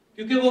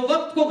 क्योंकि वो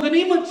वक्त को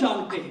गनीमत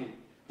जानते हैं।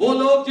 वो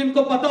लोग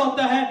जिनको पता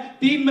होता है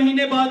 3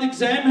 महीने बाद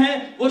एग्जाम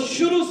है, वो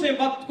शुरू से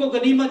वक्त को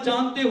गनीमत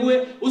जानते हुए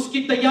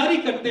उसकी तैयारी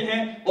करते हैं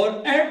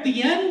और एट द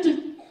एंड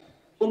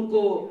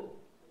उनको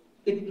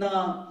इतना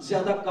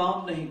ज्यादा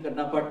काम नहीं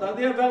करना पड़ता।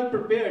 दे आर वेल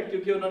प्रिपेयर्ड,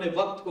 क्योंकि उन्होंने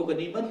वक्त को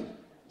गनीमत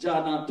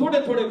जाना,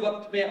 थोड़े थोड़े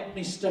वक्त में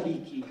अपनी स्टडी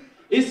की।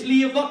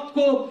 इसलिए वक्त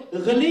को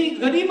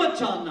गनीमत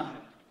जानना है।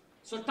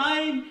 So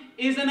time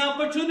is an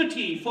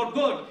opportunity for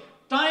good.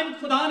 Time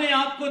खुदा ने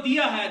आपको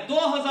दिया है।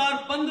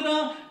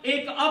 2015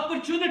 एक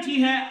अपॉर्चुनिटी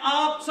है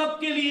आप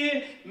सबके लिए,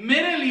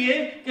 मेरे लिए,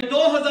 कि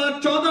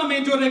 2014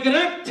 में जो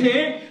रिग्रेट थे,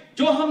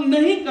 जो हम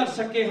नहीं कर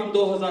सके, हम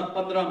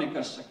 2015 में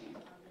कर सके।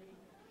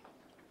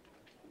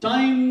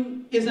 Time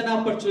is an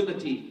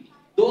opportunity.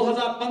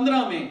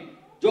 2015 में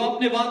जो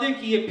आपने वादे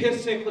किए, फिर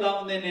से खुदा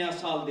ने नया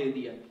साल दे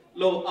दिया।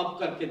 लो अब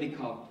करके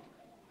दिखाओ।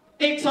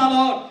 एक साल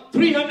और,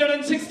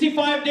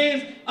 365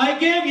 डेज आई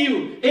गेव यू।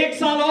 एक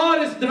साल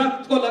और इस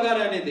दरख्त को लगा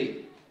रहने दे,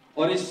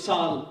 और इस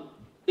साल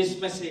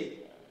इसमें से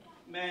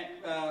मैं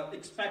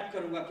एक्सपेक्ट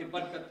करूंगा कि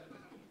बरकत।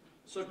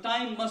 So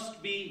time must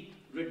be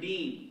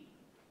redeem.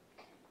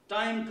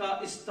 Time का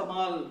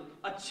इस्तेमाल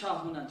अच्छा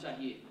होना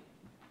चाहिए।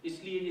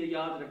 इसलिए ये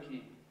याद रखें,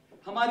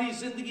 हमारी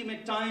जिंदगी में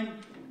टाइम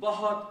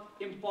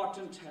बहुत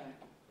इंपॉर्टेंट है।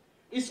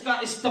 इसका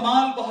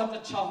इस्तेमाल बहुत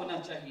अच्छा होना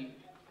चाहिए,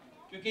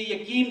 क्योंकि ये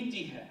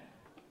कीमती है,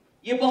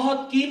 ये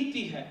बहुत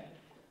कीमती है।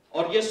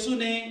 और यीशु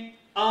ने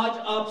आज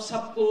आप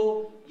सबको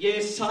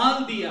ये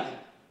साल दिया है।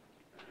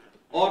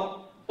 और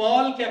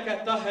पॉल क्या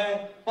कहता है,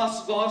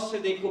 बस गौर से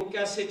देखो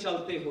कैसे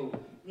चलते हो,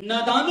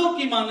 नादानों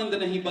की मानंद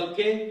नहीं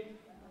बल्कि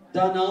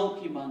दानाओं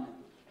की मानंद।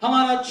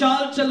 हमारा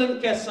चाल चलन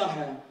कैसा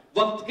है,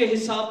 वक्त के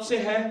हिसाब से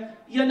है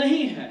या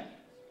नहीं है।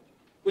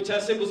 कुछ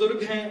ऐसे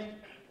बुजुर्ग हैं,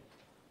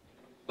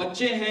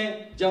 बच्चे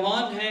हैं,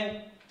 जवान हैं,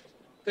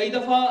 कई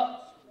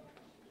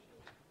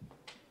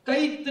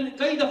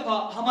दफा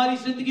हमारी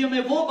जिंदगी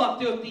में वो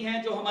बातें होती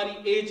हैं जो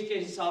हमारी एज के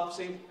हिसाब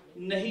से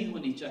नहीं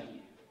होनी चाहिए।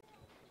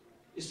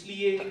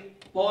 इसलिए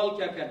पॉल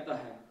क्या कहता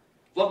है,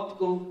 वक्त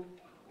को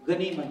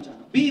गनीमत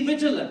जानो। Be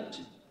vigilant,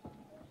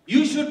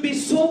 you should be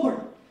sober.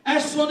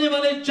 ऐसे सोने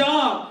वाले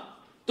जाग,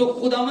 तो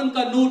खुदावंद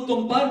का नूर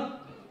तुम पर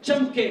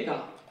चमकेगा।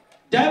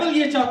 डेविल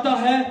ये चाहता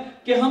है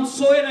कि हम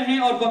सोए रहें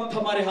और वक्त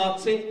हमारे हाथ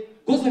से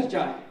गुजर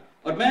जाए।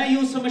 और मैं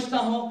यूं समझता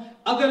हूं,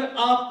 अगर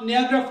आप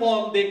नियाग्रा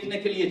फॉल देखने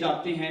के लिए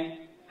जाते हैं,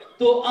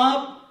 तो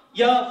आप,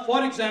 या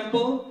फॉर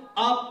एग्जाम्पल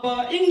आप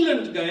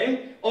इंग्लैंड गए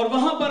और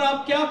वहां पर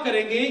आप क्या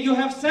करेंगे, you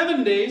have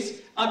 7 days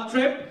a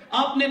trip.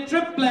 आपने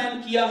ट्रिप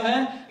प्लान किया है,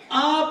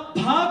 आप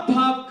भाग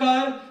भाग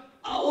कर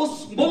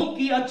उस मुल्क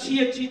की अच्छी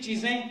अच्छी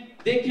चीजें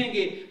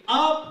देखेंगे।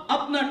 आप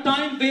अपना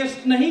टाइम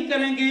वेस्ट नहीं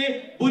करेंगे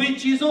बुरी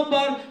चीजों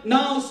पर, ना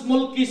उस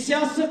मुल्क की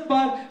सियासत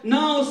पर,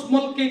 ना उस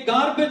मुल्क के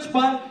गार्बेज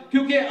पर,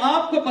 क्योंकि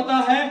आपको पता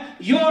है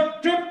योर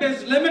ट्रिप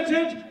इज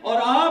लिमिटेड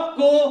और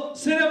आपको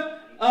सिर्फ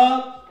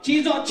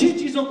अच्छी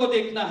चीजों को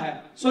देखना है।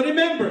 So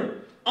remember,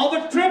 our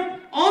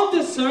trip on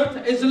this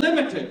earth is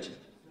limited.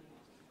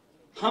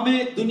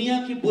 हमें दुनिया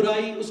की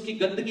बुराई, उसकी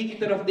गंदगी की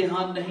तरफ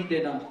ध्यान नहीं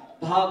देना,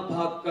 भाग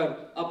भाग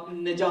कर अपने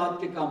निजात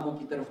के कामों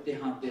की तरफ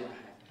ध्यान देना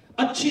है,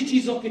 अच्छी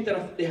चीजों की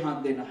तरफ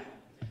ध्यान देना है,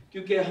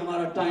 क्योंकि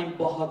हमारा टाइम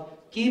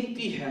बहुत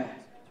कीमती है।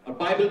 और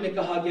बाइबल में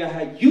कहा गया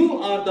है, you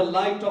are the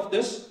light of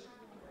this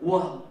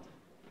world.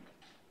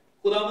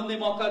 खुदावंद ने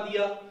मौका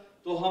दिया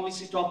तो हम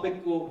इसी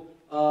टॉपिक को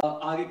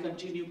आगे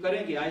कंटिन्यू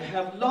करेंगे। I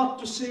have lot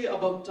to say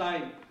about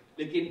time,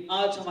 लेकिन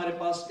आज हमारे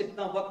पास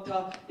इतना वक्त था,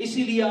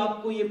 इसीलिए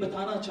आपको ये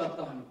बताना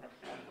चाहता हूं,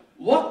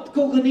 वक्त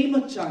को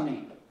गनीमत जाने।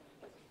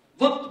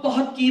 वक्त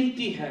बहुत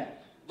कीमती है।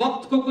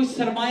 वक्त को कोई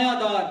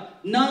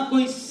सरमायादार, ना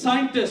कोई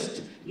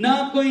साइंटिस्ट, ना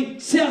कोई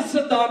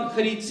सियासतदान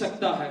खरीद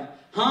सकता है।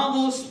 हाँ,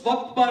 वो उस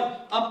वक्त पर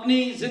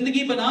अपनी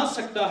जिंदगी बना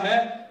सकता है,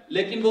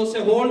 लेकिन वो उसे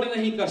होल्ड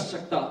नहीं कर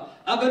सकता।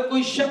 अगर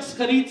कोई शख्स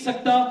खरीद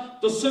सकता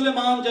तो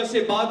सुलेमान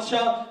जैसे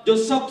बादशाह, जो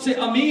सबसे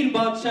अमीर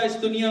बादशाह इस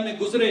दुनिया में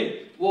गुजरे,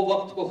 वो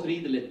वक्त को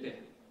खरीद लेते हैं।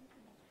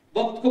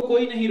 वक्त को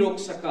कोई नहीं रोक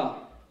सका।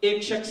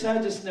 एक शख्स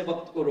है जिसने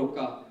वक्त को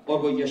रोका, और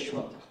वो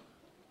यशवा था।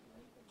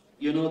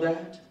 You know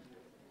that?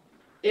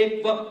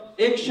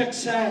 एक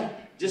शख्स है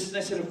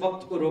जिसने सिर्फ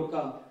वक्त को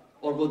रोका,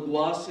 और वो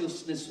दुआ से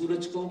उसने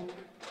सूरज को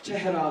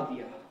ठहरा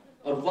दिया,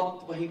 और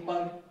वक्त वहीं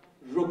पर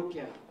रुक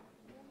गया।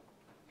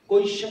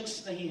 कोई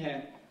शख्स नहीं है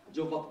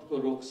जो वक्त को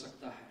रोक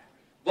सकता है।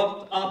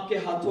 वक्त आपके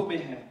हाथों में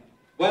है।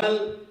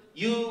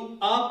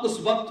 आप उस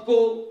वक्त को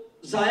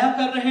जाया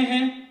कर रहे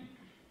हैं,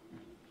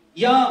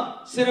 या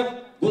सिर्फ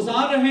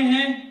गुजार रहे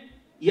हैं,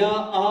 या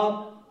आप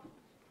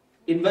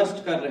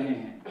इन्वेस्ट कर रहे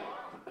हैं।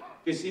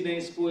 किसी ने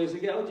इसको ऐसे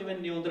किया, जिਵੇਂ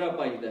न्योंदरा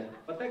पाईदा है,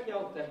 पता क्या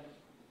होता है?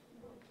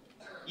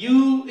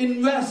 You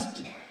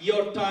invest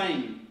your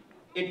time.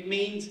 It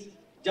means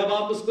जब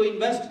आप उसको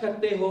इन्वेस्ट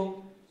करते हो,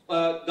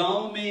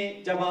 गांव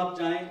में जब आप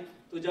जाएं,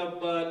 तो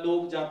जब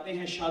लोग जाते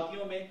हैं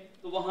शादियों में,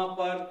 तो वहां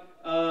पर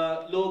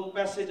लोग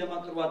पैसे जमा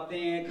करवाते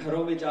हैं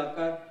घरों में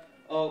जाकर,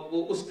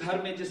 वो उस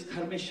घर में, जिस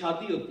घर में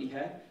शादी होती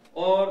है,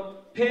 और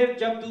फिर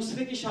जब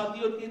दूसरे की शादी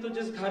होती है तो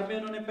जिस घर में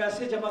उन्होंने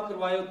पैसे जमा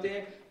करवाए होते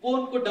हैं, वो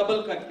उनको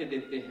डबल करके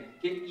देते हैं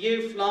कि ये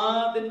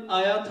फलां दिन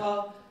आया था,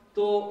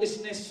 तो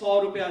इसने 100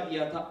 रुपया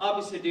दिया था, अब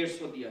इसे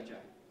 150 दिया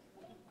जाए,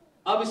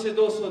 अब इसे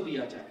 200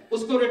 दिया जाए,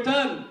 उसको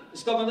रिटर्न,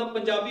 इसका मतलब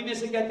पंजाबी में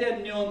से कहते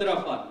हैं न्योंदरा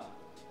फल।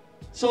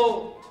 सो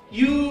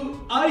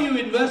are you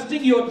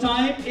investing your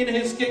time in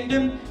his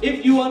kingdom?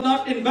 If you are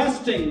not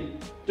investing,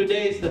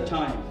 today is the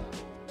time.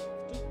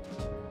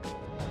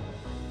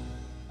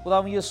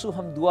 खुदाम यीशु,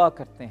 हम दुआ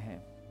करते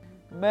हैं,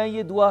 मैं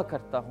ये दुआ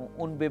करता हूँ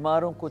उन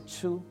बीमारों को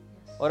छू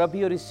और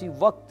अभी और इसी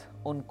वक्त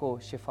उनको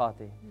शिफा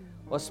दे।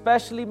 और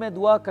स्पेशली मैं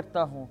दुआ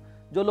करता हूँ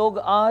जो लोग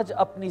आज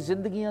अपनी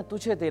ज़िंदगियाँ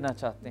तुझे देना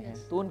चाहते हैं,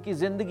 तो उनकी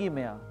ज़िंदगी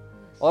में आ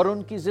और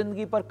उनकी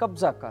ज़िंदगी पर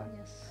कब्ज़ा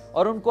कर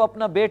और उनको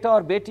अपना बेटा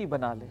और बेटी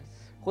बना ले।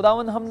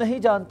 खुदावंद, हम नहीं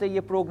जानते ये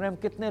प्रोग्राम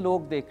कितने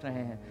लोग देख रहे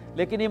हैं,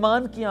 लेकिन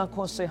ईमान की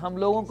आंखों से हम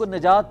लोगों को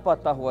निजात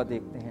पाता हुआ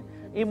देखते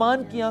हैं,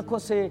 ईमान की आंखों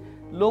से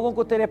लोगों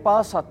को तेरे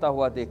पास आता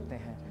हुआ देखते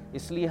हैं।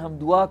 इसलिए हम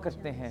दुआ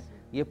करते हैं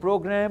ये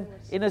प्रोग्राम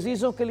इन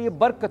अजीज़ों के लिए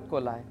बरकत को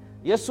लाए।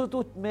 यीशु,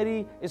 तू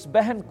मेरी इस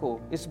बहन को,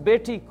 इस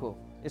बेटी को,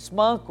 इस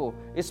माँ को,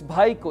 इस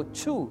भाई को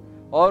छू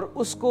और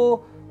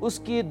उसको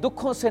उसकी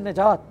दुखों से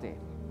निजात दे।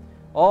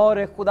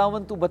 और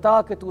खुदावंद, तू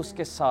बता कि तू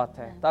उसके साथ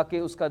है ताकि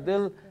उसका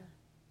दिल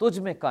तुझ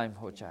में कायम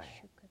हो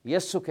जाए,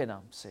 यीशु के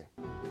नाम से,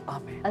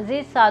 आमीन।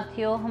 अजीज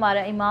साथियों,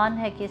 हमारा ईमान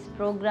है कि इस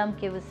प्रोग्राम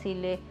के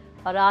वसीले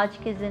और आज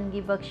के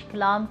ज़िंदगी बख्श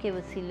कलाम के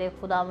वसीले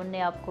खुदावंद ने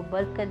आपको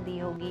बरकत दी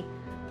होगी।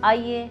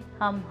 आइए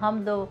हम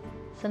हम्दो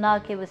सना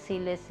के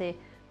वसीले से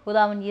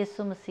खुदावंद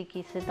यीशु मसीह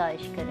की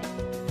सताइश करें।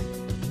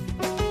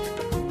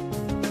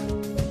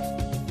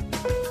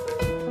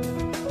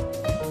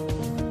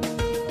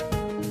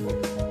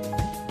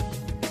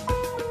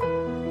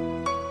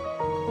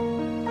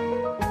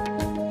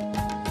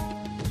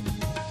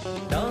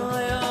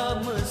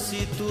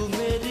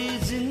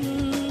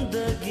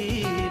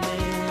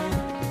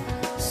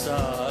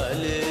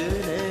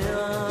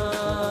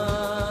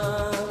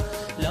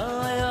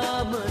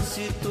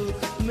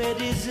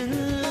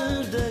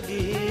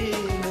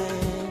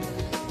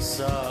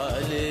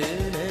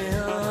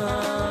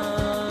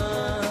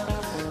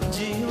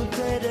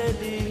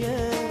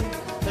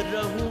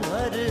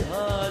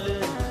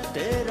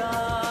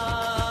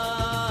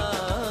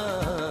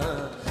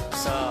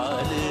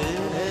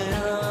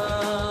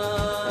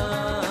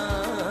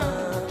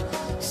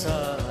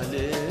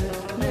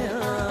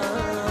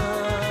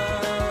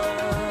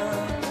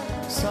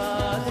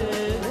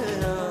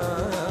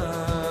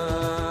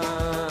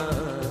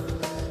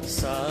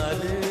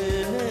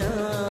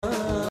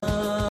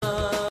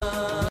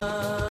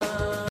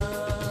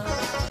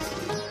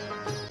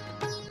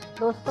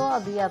 दोस्तों,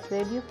 अभी आप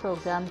रेडियो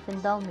प्रोग्राम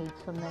जिंदा उम्मीद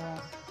सुन रहे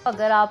हैं।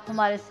 अगर आप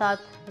हमारे साथ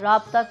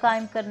राब्ता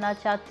कायम करना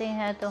चाहते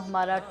हैं तो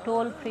हमारा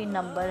टोल फ्री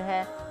नंबर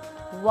है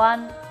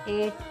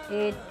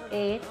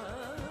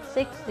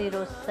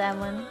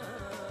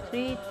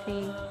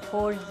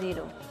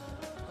 1-888-607-3340।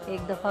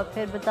 एक दफ़ा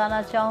फिर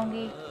बताना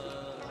चाहूँगी,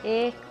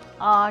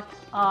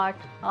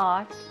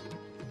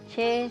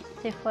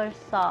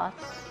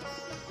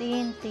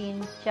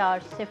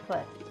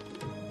 1-888-607-3340।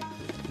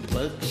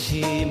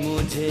 बख्शी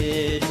मुझे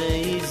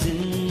नई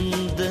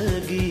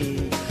जिंदगी,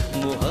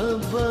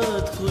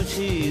 मोहब्बत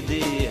खुशी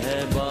दी है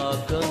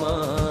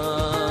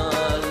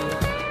बाकमाल।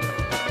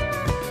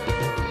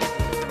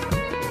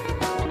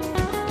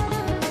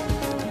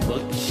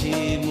 बख्शी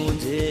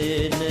मुझे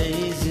नई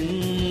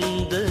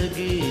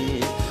जिंदगी,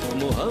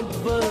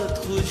 मोहब्बत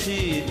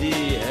खुशी दी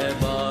है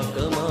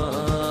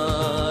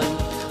बाकमाल।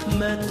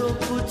 मैं तो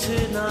कुछ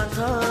ना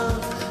था,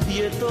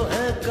 ये तो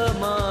है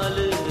कमाल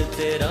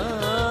तेरा।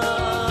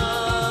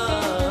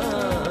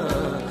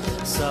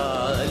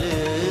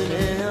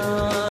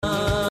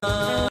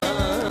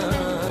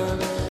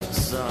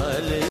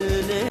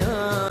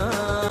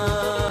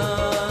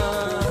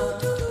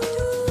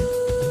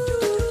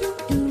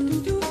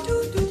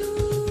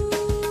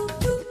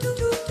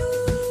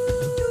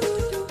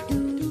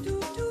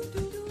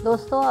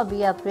 दोस्तों,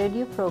 अभी आप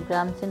रेडियो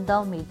प्रोग्राम जिंदा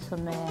उम्मीद सुन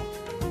रहे हैं।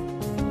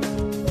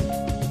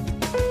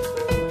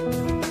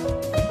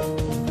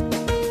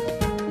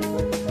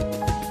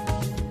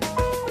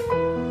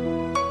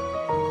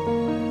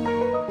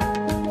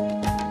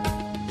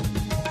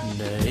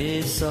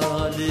 नए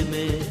साल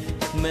में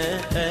मैं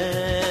ऐ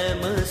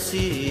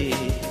मसीह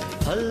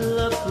हल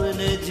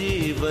अपने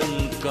जीवन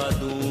का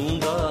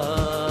दूंगा।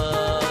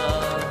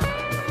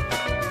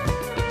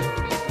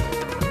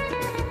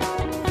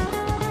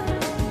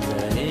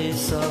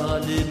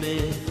 साल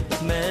में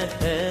मैं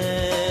है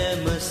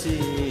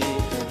मसीह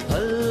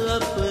हल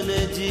अपने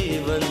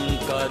जीवन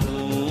का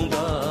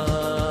दूंगा।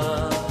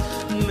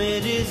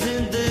 मेरी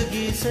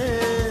जिंदगी से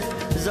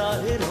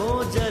जाहिर हो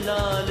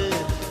जलाल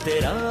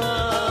तेरा।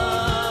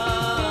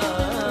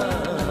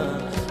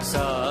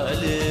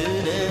 साल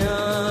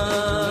नया,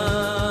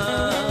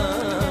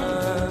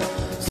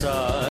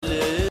 साल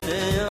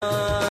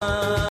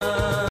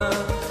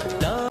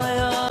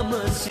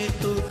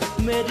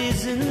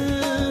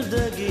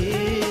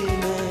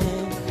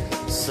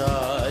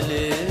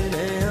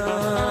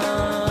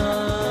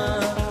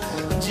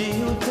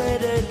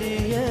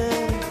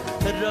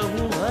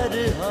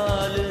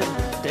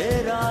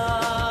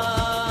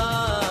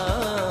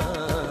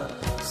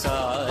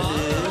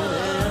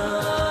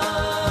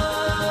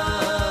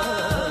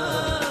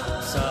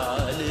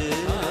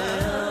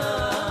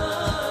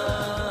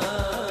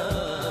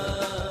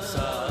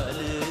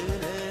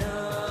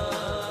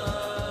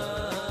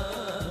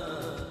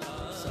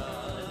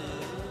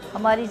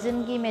हमारी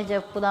ज़िंदगी में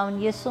जब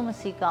खुदावंद यीशु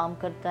मसीह काम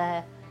करता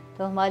है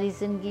तो हमारी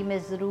ज़िंदगी में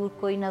ज़रूर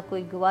कोई ना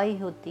कोई गवाही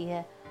होती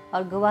है,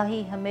 और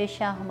गवाही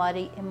हमेशा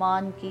हमारी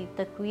ईमान की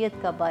तक़वियत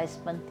का बायस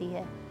बनती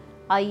है।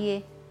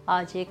 आइए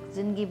आज एक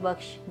ज़िंदगी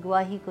बख्श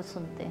गवाही को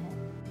सुनते हैं।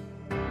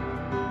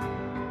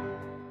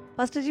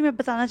 पास्टर जी, मैं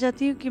बताना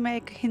चाहती हूँ कि मैं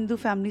एक हिंदू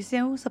फैमिली से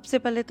हूँ। सबसे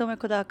पहले तो मैं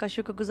खुदा का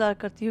शुक्रगुजार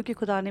करती हूँ कि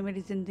खुदा ने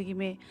मेरी ज़िंदगी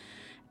में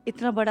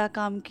इतना बड़ा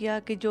काम किया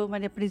कि जो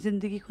मैंने अपनी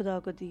ज़िंदगी खुदा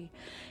को दी।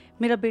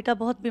 मेरा बेटा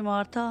बहुत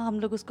बीमार था, हम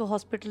लोग उसको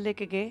हॉस्पिटल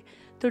लेके गए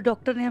तो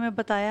डॉक्टर ने हमें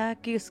बताया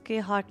कि उसके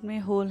हार्ट में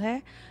होल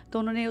है, तो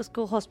उन्होंने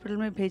उसको हॉस्पिटल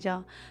में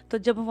भेजा। तो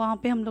जब वहाँ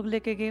पे हम लोग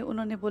लेके गए,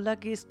 उन्होंने बोला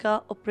कि इसका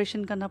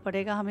ऑपरेशन करना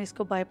पड़ेगा, हमें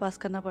इसको बाईपास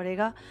करना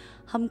पड़ेगा।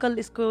 हम कल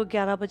इसको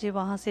 11 बजे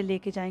वहाँ से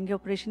लेके जाएंगे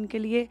ऑपरेशन के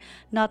लिए।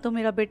 ना तो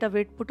मेरा बेटा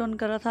वेट पुट ऑन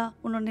कर रहा था,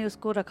 उन्होंने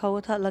उसको रखा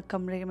हुआ था अलग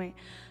कमरे में।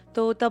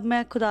 तो तब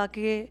मैं खुदा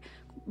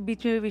के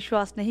बीच में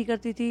विश्वास नहीं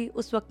करती थी।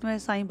 उस वक्त मैं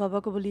साईं बाबा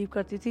को बिलीव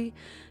करती थी,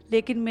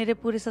 लेकिन मेरे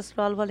पूरे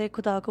ससुराल वाले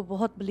खुदा को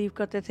बहुत बिलीव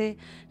करते थे।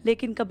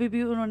 लेकिन कभी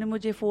भी उन्होंने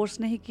मुझे फोर्स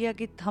नहीं किया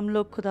कि हम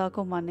लोग खुदा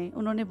को माने।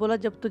 उन्होंने बोला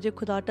जब तुझे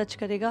खुदा टच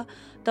करेगा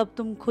तब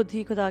तुम खुद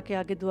ही खुदा के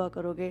आगे दुआ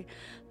करोगे।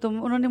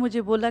 उन्होंने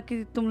मुझे बोला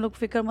कि तुम लोग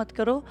फिक्र मत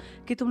करो,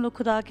 कि तुम लोग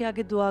खुदा के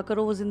आगे दुआ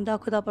करो, वो ज़िंदा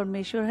खुदा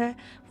परमेश्वर है,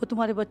 वो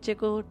तुम्हारे बच्चे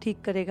को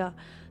ठीक करेगा।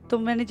 तो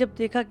मैंने जब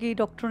देखा कि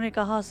डॉक्टरों ने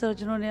कहा,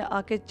 सर्जनों ने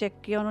आके चेक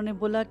किया, उन्होंने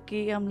बोला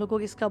कि हम लोगों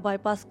को इसका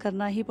बाईपास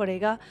करना ही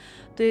पड़ेगा,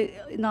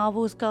 तो ना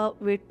वो उसका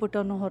वेट पुट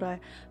ऑन हो रहा है।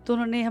 तो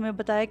उन्होंने हमें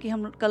बताया कि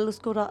हम कल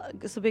उसको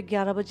सुबह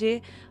 11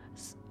 बजे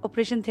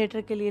ऑपरेशन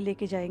थिएटर के लिए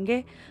लेके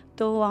जाएंगे,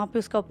 तो वहाँ पे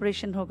उसका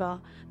ऑपरेशन होगा।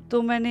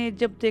 तो मैंने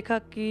जब देखा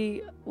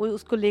कि वो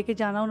उसको लेके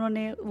जाना,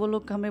 वो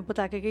लोग हमें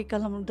बता के गए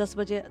कल हम 10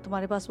 बजे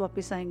तुम्हारे पास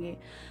वापस आएंगे।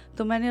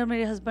 तो मैंने और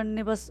मेरे हस्बैंड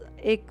ने बस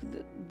एक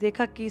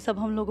देखा कि सब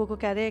हम लोगों को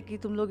कह रहे हैं कि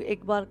तुम लोग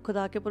एक बार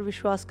खुदा के ऊपर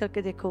विश्वास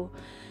करके देखो।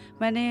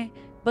 मैंने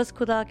बस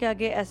खुदा के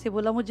आगे ऐसे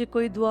बोला, मुझे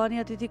कोई दुआ नहीं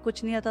आती थी,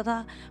 कुछ नहीं आता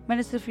था।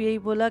 मैंने सिर्फ यही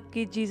बोला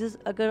कि जीसस,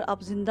 अगर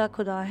आप ज़िंदा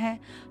खुदा हैं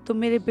तो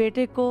मेरे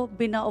बेटे को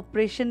बिना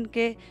ऑपरेशन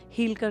के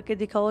हील करके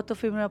दिखाओ, तो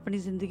फिर मैं अपनी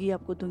ज़िंदगी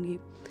आपको दूंगी।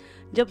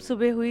 जब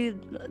सुबह हुई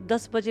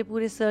 10 बजे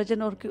पूरे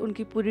सर्जन और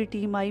उनकी पूरी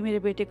टीम आई मेरे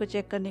बेटे को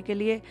चेक करने के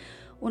लिए।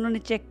 उन्होंने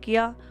चेक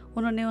किया,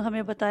 उन्होंने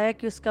हमें बताया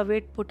कि उसका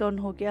वेट पुट ऑन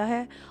हो गया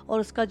है और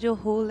उसका जो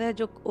होल है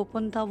जो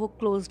ओपन था वो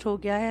क्लोज्ड हो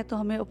गया है, तो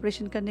हमें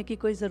ऑपरेशन करने की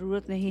कोई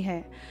ज़रूरत नहीं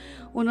है।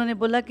 उन्होंने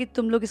बोला कि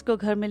तुम लोग इसको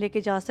घर में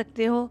लेके जा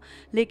सकते हो,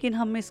 लेकिन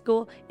हम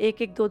इसको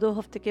एक 2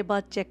 हफ्ते के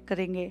बाद चेक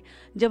करेंगे।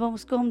 जब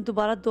हम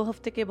दोबारा 2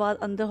 हफ्ते के बाद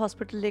अंदर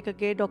हॉस्पिटल लेकर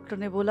गए, डॉक्टर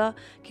ने बोला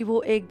कि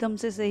वो एकदम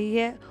से सही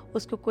है,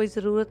 उसको कोई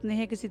ज़रूरत नहीं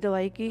है किसी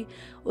दवाई की,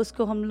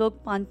 उसको हम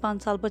लोग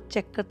 5-5 साल बाद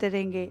चेक करते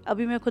रहेंगे।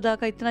 अभी मैं खुदा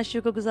का इतना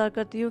शुक्रगुजार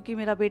करती हूँ कि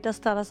मेरा बेटा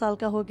 17 साल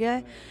का हो गया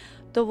है,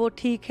 तो वो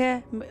ठीक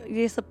है।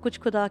 ये सब कुछ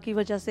खुदा की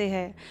वजह से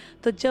है।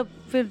 तो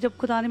जब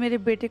खुदा ने मेरे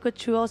बेटे को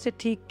छुआ, उसे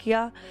ठीक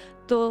किया,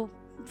 तो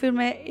फिर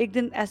मैं एक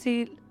दिन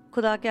ऐसी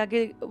खुदा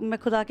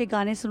के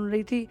गाने सुन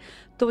रही थी,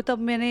 तो तब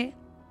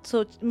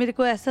मेरे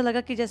को ऐसा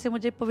लगा कि जैसे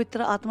मुझे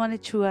पवित्र आत्मा ने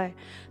छुआ है।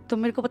 तो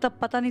मेरे को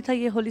पता नहीं था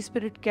ये होली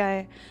स्पिरिट क्या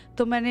है।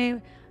 तो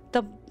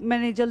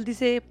मैंने जल्दी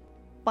से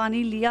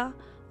पानी लिया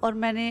और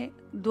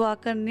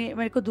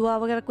मेरे को दुआ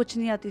वगैरह कुछ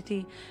नहीं आती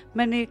थी।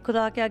 मैंने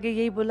खुदा के आगे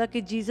यही बोला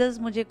कि जीसस,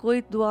 मुझे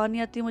कोई दुआ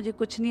नहीं आती, मुझे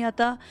कुछ नहीं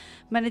आता।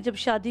 मैंने जब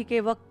शादी के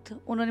वक्त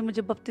उन्होंने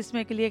मुझे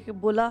बपतिस्मे के लिए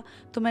बोला,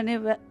 तो मैंने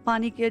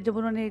पानी के जब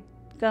उन्होंने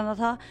करना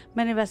था,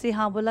 मैंने वैसे ही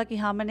हाँ बोला कि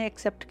हाँ मैंने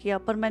एक्सेप्ट किया।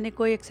 पर मैंने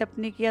कोई एक्सेप्ट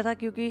नहीं किया था,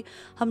 क्योंकि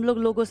हम लोग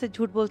लोगों से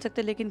झूठ बोल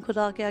सकते, लेकिन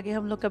खुदा के आगे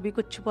हम लोग कभी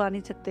कुछ छुपा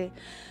नहीं सकते।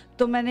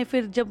 तो मैंने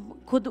फिर जब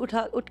खुद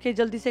उठ के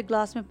जल्दी से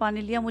ग्लास में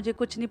पानी लिया, मुझे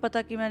कुछ नहीं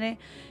पता कि मैंने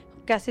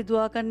कैसे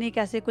दुआ करनी,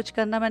 कैसे कुछ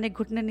करना। मैंने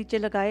घुटने नीचे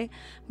लगाए,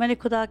 मैंने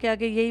खुदा के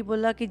आगे यही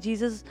बोला कि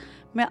जीसस,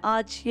 मैं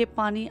आज ये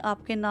पानी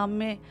आपके नाम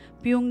में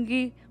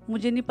पीऊँगी।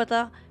 मुझे नहीं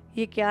पता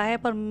ये क्या है,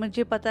 पर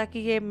मुझे पता कि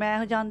ये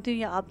मैं जानती हूँ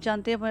या आप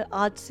जानते हैं।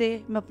 आज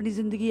से मैं अपनी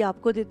ज़िंदगी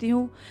आपको देती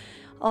हूँ।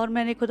 और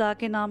मैंने खुदा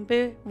के नाम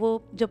पे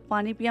वो जब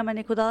पानी पिया,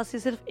 मैंने खुदा से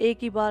सिर्फ एक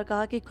ही बार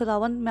कहा कि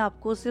खुदावंद, मैं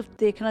आपको सिर्फ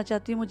देखना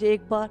चाहती हूँ, मुझे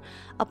एक बार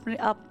अपने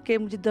आपके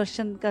मुझे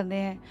दर्शन करने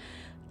हैं।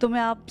 तो मैं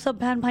आप सब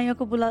बहन भाइयों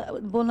को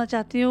बोलना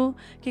चाहती हूँ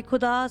कि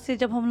खुदा से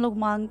जब हम लोग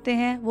मांगते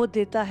हैं वो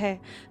देता है।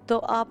 तो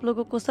आप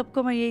लोगों को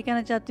सबको मैं यही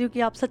कहना चाहती हूँ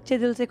कि आप सच्चे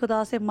दिल से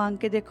खुदा से मांग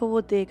के देखो,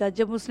 वो देगा।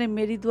 जब उसने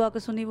मेरी दुआ को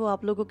सुनी, वो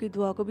आप लोगों की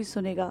दुआ को भी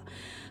सुनेगा।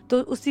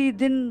 तो उसी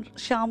दिन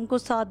शाम को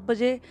 7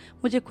 बजे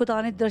मुझे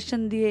खुदा ने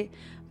दर्शन दिए।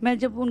 मैं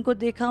जब उनको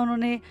देखा,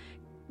 उन्होंने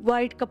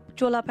वाइट कप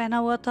चोला पहना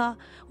हुआ था,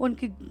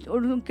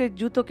 उनके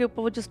जूतों के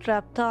ऊपर वो जो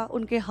स्ट्रैप था,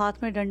 उनके हाथ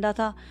में डंडा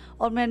था,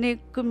 और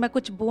मैं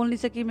कुछ बोल नहीं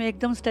सकी। मैं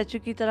एकदम स्टैचू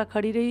की तरह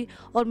खड़ी रही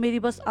और मेरी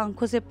बस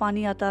आंखों से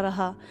पानी आता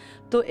रहा।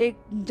 तो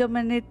जब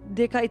मैंने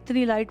देखा,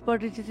 इतनी लाइट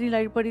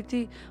पड़ी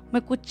थी,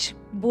 मैं कुछ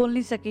बोल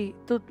नहीं सकी।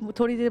 तो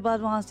थोड़ी देर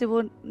बाद वहाँ से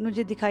वो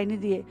मुझे दिखाई नहीं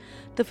दिए।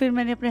 तो फिर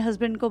मैंने अपने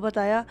हस्बैंड को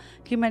बताया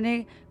कि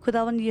मैंने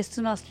खुदावंद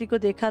यीशु नासरी को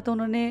देखा। तो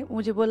उन्होंने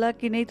मुझे बोला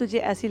कि नहीं, तुझे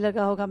ऐसी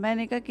लगा होगा।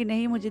 मैंने कहा कि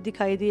नहीं, मुझे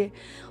दिखाई दिए।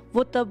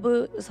 वो तब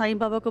तब साईं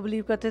बाबा को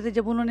बिलीव करते थे।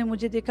 जब उन्होंने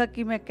मुझे देखा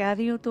कि मैं कह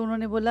रही हूँ तो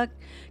उन्होंने बोला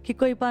कि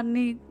कोई बात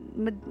नहीं,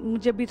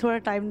 मुझे भी थोड़ा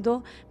टाइम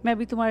दो, मैं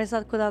भी तुम्हारे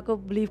साथ खुदा को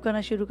बिलीव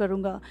करना शुरू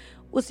करूँगा।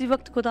 उसी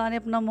वक्त खुदा ने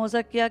अपना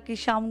मौज़ा किया कि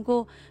शाम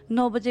को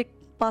 9 बजे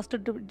पास्टर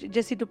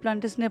जेसी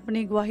डुप्लांटिस ने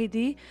अपनी गवाही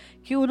दी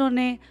कि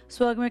उन्होंने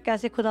स्वर्ग में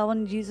कैसे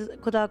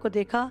खुदा को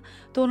देखा।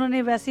 तो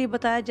उन्होंने वैसे ही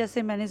बताया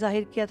जैसे मैंने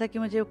जाहिर किया था कि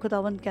मुझे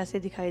खुदावन कैसे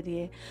दिखाई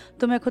दिए।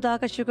 तो मैं खुदा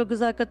का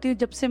शुक्रगुजार करती हूँ,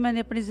 जब से मैंने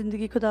अपनी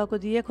ज़िंदगी खुदा को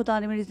दी है, खुदा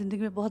ने मेरी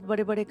ज़िंदगी में बहुत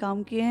बड़े बड़े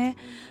काम किए हैं।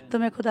 तो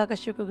मैं खुदा का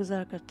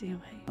शुक्रगुजार करती हूँ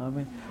भाई।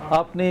 आमीन।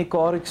 आपने एक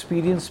और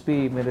एक्सपीरियंस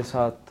भी मेरे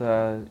साथ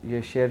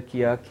ये शेयर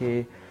किया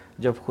कि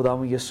जब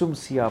खुदावंद यीशु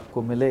मसीह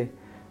आपको मिले,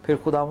 फिर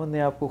खुदावंद ने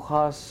आपको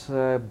ख़ास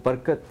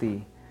बरकत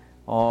दी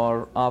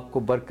और आपको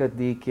बरकत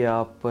दी कि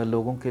आप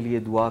लोगों के लिए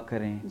दुआ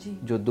करें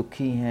जो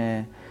दुखी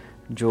हैं,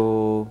 जो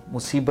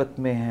मुसीबत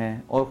में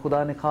हैं, और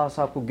खुदा ने ख़ास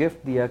आपको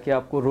गिफ्ट दिया कि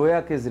आपको रोया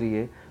के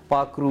ज़रिए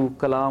पाकरू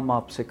कलाम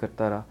आपसे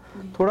करता रहा।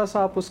 थोड़ा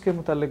सा आप उसके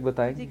मुतालिक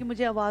बताएं। कि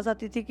मुझे आवाज़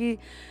आती थी कि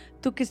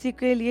तू किसी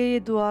के लिए ये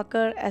दुआ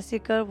कर, ऐसे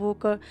कर, वो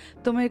कर।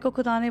 तो मेरे को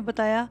खुदा ने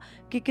बताया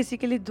कि किसी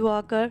के लिए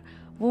दुआ कर।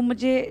 वो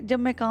मुझे जब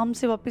मैं काम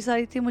से वापस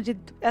आई थी, मुझे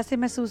ऐसे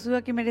महसूस हुआ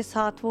कि मेरे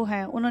साथ वो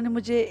हैं। उन्होंने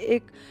मुझे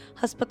एक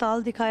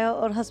अस्पताल दिखाया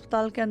और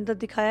अस्पताल के अंदर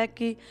दिखाया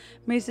कि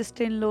मेरी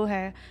सिस्टर इन लो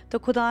है। तो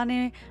खुदा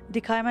ने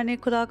दिखाया। मैंने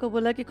खुदा को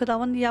बोला कि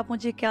खुदावन ये आप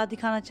मुझे क्या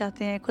दिखाना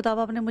चाहते हैं। खुदा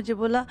बाप ने मुझे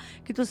बोला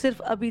कि तू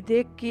सिर्फ अभी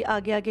देख कि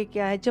आगे आगे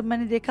क्या है। जब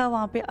मैंने देखा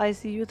वहाँ पे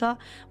आईसीयू था,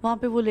 वहाँ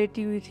पे वो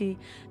लेटी हुई थी।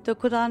 तो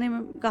खुदा ने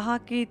कहा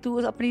कि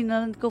तू अपनी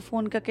ननद को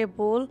फ़ोन करके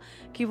बोल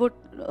कि वो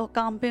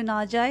काम पे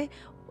ना जाए,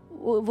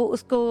 वो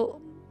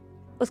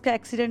उसका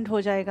एक्सीडेंट हो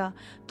जाएगा।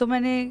 तो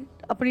मैंने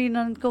अपनी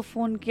ननद को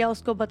फ़ोन किया,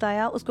 उसको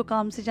बताया, उसको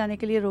काम से जाने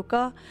के लिए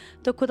रोका।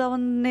 तो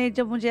खुदावंद ने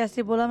जब मुझे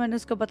ऐसे बोला, मैंने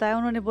उसको बताया।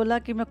 उन्होंने बोला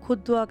कि मैं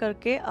खुद दुआ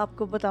करके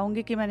आपको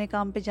बताऊंगी कि मैंने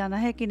काम पे जाना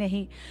है कि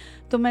नहीं।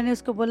 तो मैंने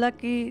उसको बोला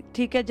कि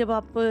ठीक है, जब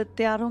आप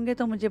तैयार होंगे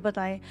तो मुझे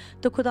बताएं।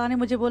 तो खुदा ने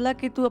मुझे बोला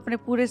कि तू अपने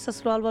पूरे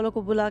ससुराल वालों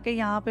को बुला के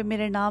यहाँ पे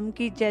मेरे नाम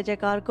की जय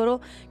जयकार करो,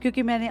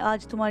 क्योंकि मैंने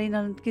आज तुम्हारी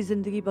ननद की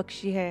ज़िंदगी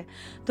बख्शी है।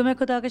 तो मैं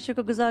खुदा का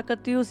शुक्रगुजार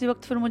करती हूँ। उसी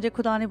वक्त फिर मुझे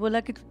खुदा ने बोला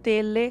कि तू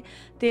तेल ले,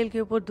 तेल के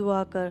ऊपर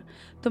दुआ कर।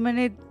 तो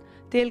मैंने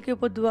तेल के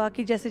ऊपर दुआ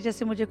की, जैसे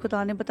जैसे मुझे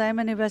खुदा ने बताया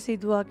मैंने वैसे ही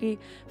दुआ की।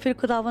 फिर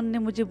खुदावंद ने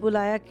मुझे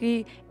बुलाया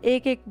कि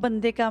एक एक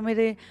बंदे का,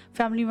 मेरे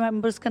फैमिली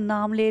मेम्बर्स का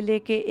नाम ले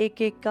लेके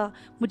एक एक का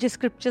मुझे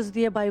स्क्रिप्चर्स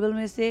दिए बाइबल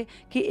में से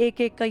कि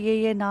एक एक का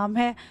ये नाम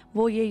है,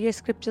 वो ये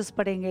स्क्रिप्चर्स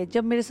पढ़ेंगे।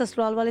 जब मेरे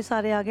ससुराल वाले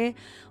सारे आ गए,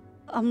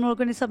 हम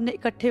लोगों ने सब ने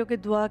इकट्ठे होकर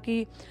दुआ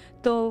की।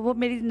 तो वो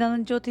मेरी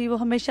ननद जो थी वो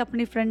हमेशा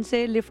अपनी फ्रेंड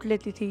से लिफ्ट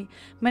लेती थी।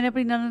 मैंने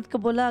अपनी ननद को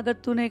बोला अगर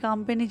तूने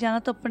काम पे नहीं जाना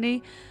तो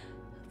अपनी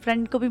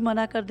फ्रेंड को भी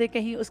मना कर दे,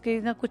 कहीं उसके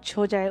ना कुछ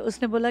हो जाए।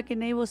 उसने बोला कि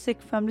नहीं, वो सिख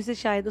फैमिली से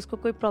शायद उसको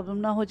कोई प्रॉब्लम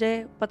ना हो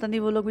जाए, पता नहीं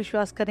वो लोग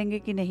विश्वास करेंगे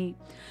कि नहीं।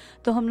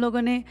 तो हम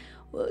लोगों ने,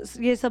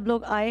 ये सब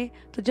लोग आए।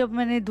 तो जब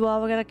मैंने दुआ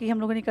वगैरह की,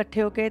 हम लोगों ने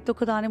इकट्ठे होके, तो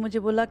खुदा ने मुझे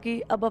बोला कि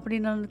अब अपनी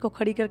ननद को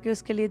खड़ी करके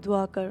उसके लिए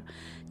दुआ कर।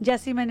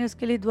 जैसे ही मैंने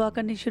उसके लिए दुआ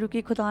करनी शुरू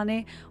की, खुदा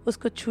ने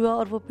उसको छुआ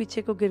और वो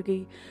पीछे को गिर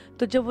गई।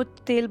 तो जब वो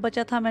तेल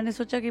बचा था, मैंने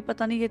सोचा कि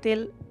पता नहीं ये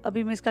तेल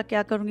अभी मैं इसका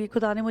क्या करूँगी।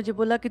 खुदा ने मुझे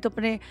बोला कि तो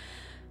अपने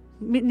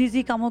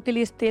निजी कामों के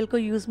लिए इस तेल को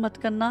यूज़ मत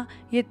करना।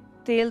 ये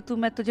तेल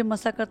मैं तुझे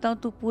मसा करता हूँ,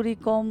 तू पूरी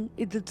कौम,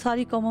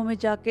 सारी कौमों में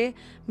जाके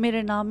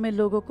मेरे नाम में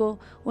लोगों को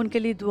उनके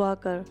लिए दुआ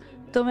कर।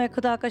 तो मैं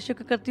खुदा का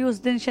शुक्र करती हूँ।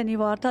 उस दिन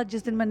शनिवार था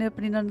जिस दिन मैंने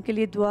अपनी ननद के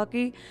लिए दुआ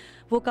की।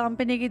 वो काम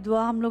पे नहीं की,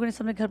 दुआ हम लोगों ने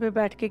सबने घर पे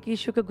बैठ के की,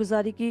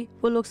 शुक्रगुजारी की।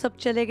 वो लोग सब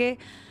चले गए।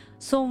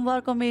 सोमवार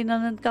को मेरी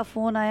ननद का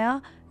फ़ोन आया।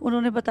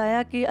 उन्होंने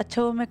बताया कि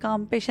अच्छा वो मैं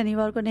काम पे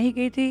शनिवार को नहीं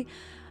गई थी,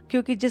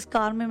 क्योंकि जिस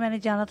कार में मैंने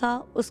जाना था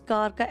उस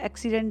कार का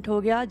एक्सीडेंट हो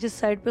गया। जिस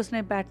साइड पे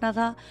उसने बैठना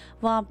था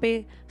वहाँ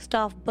पे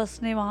स्टाफ बस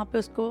ने वहाँ पे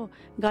उसको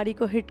गाड़ी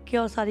को हिट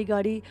किया और सारी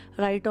गाड़ी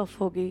राइट ऑफ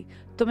हो गई।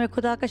 तो मैं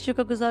खुदा का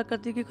शुक्रगुजार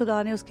करती हूँ कि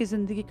खुदा ने उसकी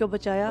ज़िंदगी को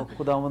बचाया।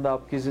 खुदावंद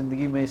आपकी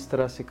ज़िंदगी में इस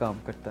तरह से काम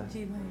करता है।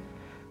 जी भाई।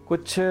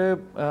 कुछ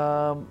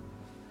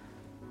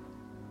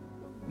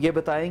ये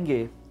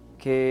बताएंगे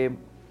कि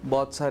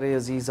बहुत सारे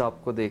अजीज़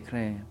आपको देख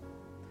रहे हैं,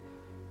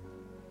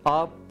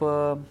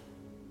 आप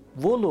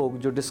वो लोग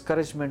जो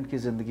डिस्करेजमेंट की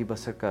ज़िंदगी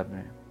बसर कर रहे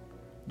हैं,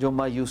 जो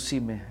मायूसी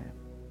में हैं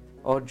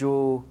और जो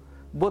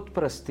बुत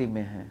परस्ती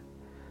में हैं,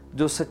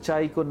 जो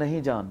सच्चाई को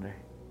नहीं जान रहे,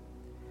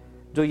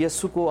 जो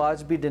यीशु को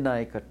आज भी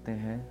डिनाई करते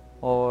हैं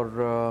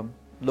और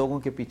लोगों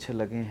के पीछे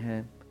लगे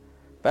हैं,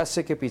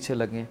 पैसे के पीछे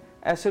लगे हैं,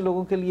 ऐसे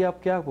लोगों के लिए आप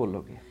क्या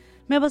बोलोगे?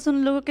 मैं बस उन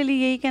लोगों के लिए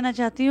यही कहना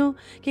चाहती हूँ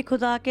कि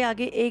खुदा के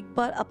आगे एक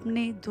बार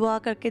अपनी दुआ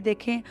करके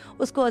देखें,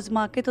 उसको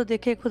आजमा के तो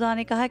देखें। खुदा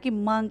ने कहा कि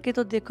मांग के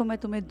तो देखो मैं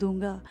तुम्हें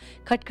दूंगा,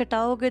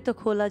 खटखटाओगे तो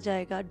खोला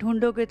जाएगा,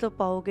 ढूंढोगे तो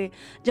पाओगे।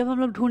 जब हम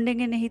लोग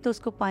ढूंढेंगे नहीं तो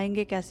उसको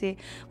पाएंगे कैसे?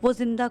 वो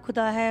जिंदा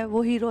खुदा है,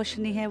 वही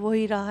रोशनी है,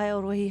 वही राह है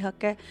और वही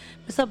हक है।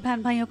 मैं सब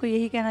बहन भाइयों को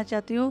यही कहना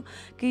चाहती हूँ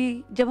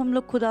कि जब हम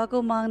लोग खुदा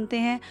को मांगते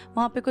हैं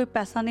वहाँ पर कोई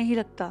पैसा नहीं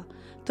लगता।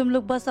 तुम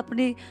लोग बस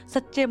अपनी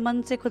सच्चे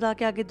मन से खुदा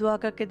के आगे दुआ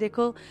करके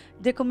देखो।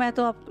 मैं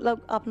तो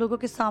आप लोगों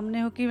के सामने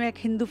हूँ कि मैं एक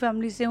हिंदू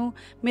फैमिली से हूँ।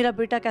 मेरा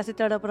बेटा कैसे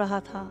तड़प रहा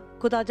था।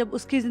 खुदा जब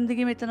उसकी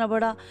ज़िंदगी में इतना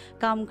बड़ा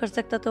काम कर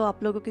सकता तो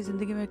आप लोगों की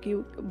ज़िंदगी में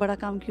बड़ा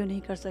काम क्यों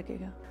नहीं कर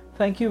सकेगा?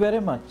 Thank you very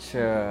much.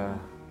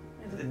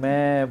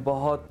 मैं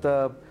बहुत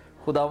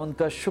खुदावंद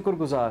का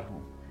शुक्रगुजार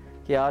हूँ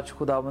कि आज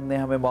खुदावंद ने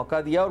हमें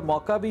मौका दिया, और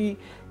मौका भी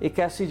एक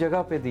ऐसी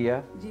जगह पे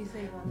दिया जी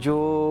सही बात।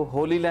 जो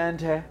होली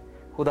लैंड है।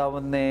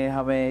 खुदावंद ने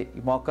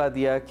हमें मौका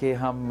दिया कि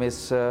हम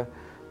इस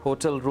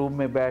होटल रूम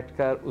में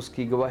बैठकर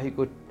उसकी गवाही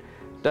को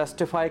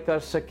टेस्टिफाई कर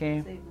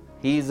सकें।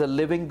 He is a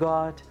living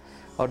God.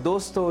 और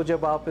दोस्तों,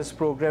 जब आप इस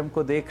प्रोग्राम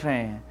को देख रहे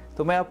हैं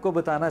तो मैं आपको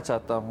बताना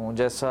चाहता हूँ,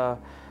 जैसा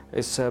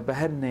इस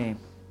बहन ने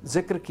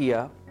जिक्र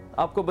किया,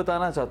 आपको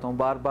बताना चाहता हूँ,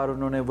 बार बार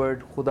उन्होंने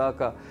वर्ड खुदा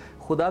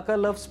का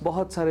लफ्ज़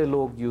बहुत सारे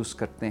लोग यूज़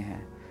करते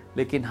हैं,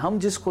 लेकिन हम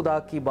जिस खुदा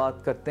की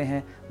बात करते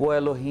हैं वो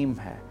एलोहीम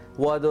है,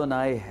 वो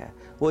अदोनाई है,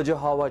 वो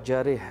यहोवा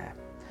जरे है।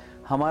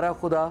 हमारा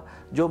खुदा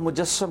जो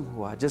मुजस्सम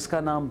हुआ,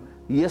 जिसका नाम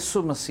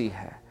यीशु मसीह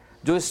है,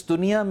 जो इस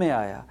दुनिया में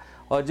आया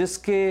और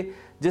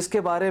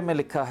जिसके बारे में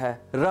लिखा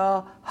है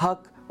राह,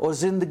 हक और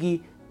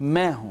ज़िंदगी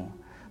मैं हूँ,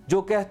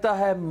 जो कहता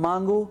है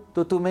मांगो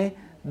तो तुम्हें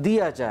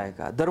दिया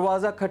जाएगा,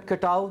 दरवाज़ा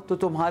खटखटाओ तो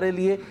तुम्हारे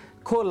लिए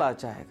खोला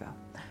जाएगा,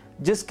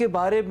 जिसके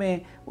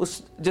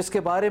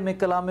बारे में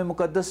कलाम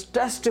मुकद्दस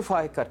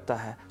टेस्टिफाई करता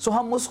है। सो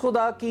हम उस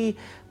खुदा की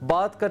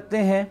बात करते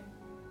हैं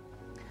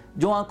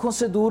जो आंखों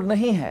से दूर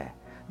नहीं है।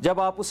 जब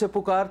आप उसे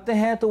पुकारते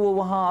हैं तो वो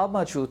वहाँ आ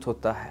मौजूद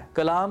होता है।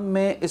 कलाम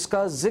में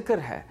इसका जिक्र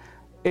है,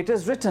 it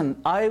is written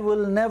I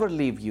will never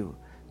leave you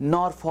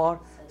nor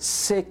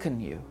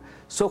forsaken you.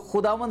 सो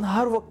खुदावंद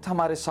हर वक्त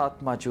हमारे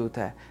साथ मौजूद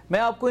है। मैं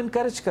आपको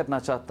इनकरेज करना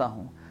चाहता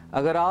हूँ,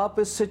 अगर आप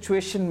इस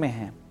सिचुएशन में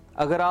हैं,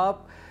 अगर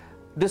आप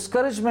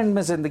डिस्करेजमेंट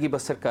में ज़िंदगी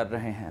बसर कर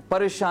रहे हैं,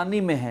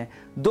 परेशानी में हैं,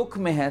 दुख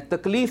में हैं,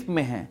 तकलीफ़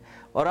में हैं,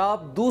 और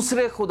आप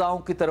दूसरे खुदाओं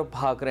की तरफ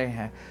भाग रहे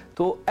हैं,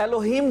 तो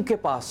एलोहीम के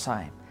पास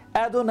आएँ,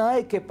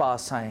 एदोनाई के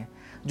पास आएँ,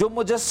 जो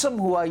मुजस्सम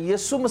हुआ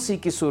यीशु मसीह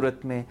की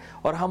सूरत में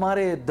और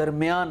हमारे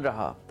दरमियान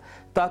रहा,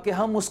 ताकि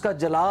हम उसका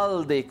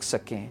जलाल देख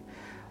सकें,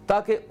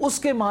 ताकि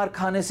उसके मार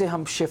खाने से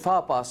हम शिफा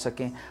पा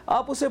सकें।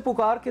 आप उसे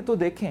पुकार के तो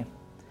देखें,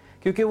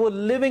 क्योंकि वो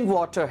लिविंग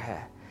वाटर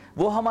है,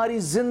 वो हमारी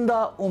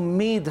जिंदा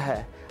उम्मीद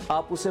है।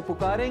 आप उसे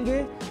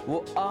पुकारेंगे,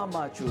 वो आ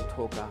मौजूद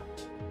होगा।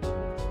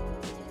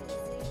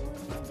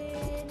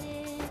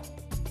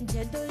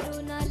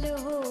 जदों नाल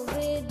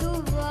होवे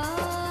दुआ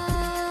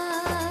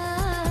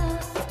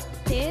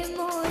ते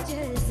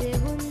मोजज़े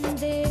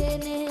हुंदे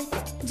ने,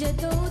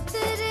 जदों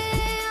उतरे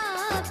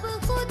आप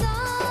खुदा,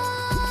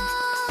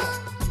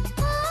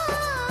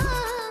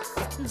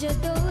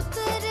 जदों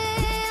उतरे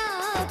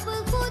आप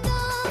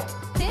खुदा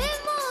ते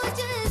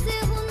मोजज़े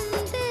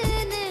हुंदे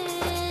ने,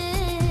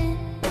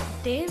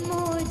 ते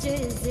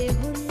मोजज़े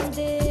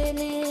हुंदे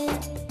ने,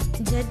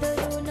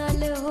 जदों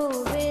नाल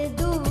होवे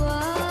दुआ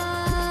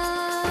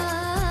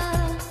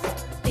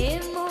ते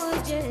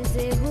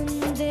मोजज़े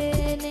हुंदे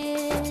ने।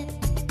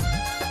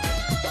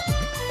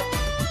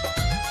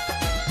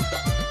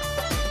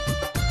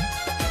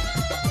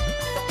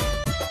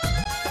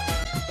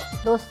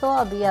 दोस्तों,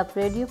 अभी आप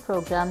रेडियो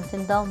प्रोग्राम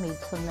जिंदा उम्मीद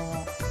सुन रहे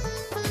हैं।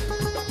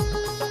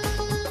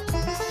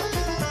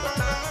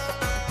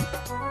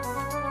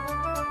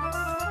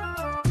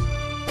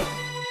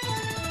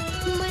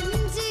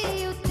 मंजी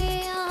उते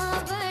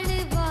आवण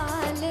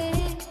वाले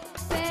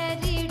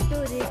पैरी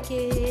टुर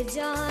के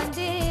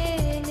जांदे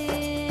ने,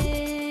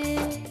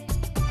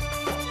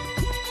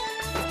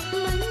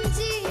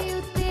 मंजी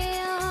उते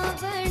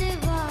आवण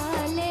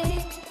वाले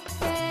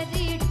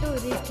पैरी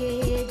टुर के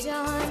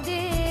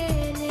जांदे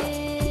ने,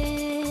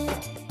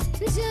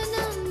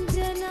 जन्म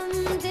जन्म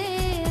दे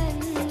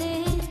अन्ने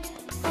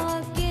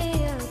आके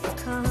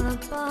अखां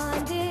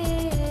पांदे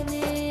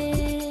ने,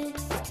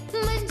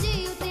 मंजी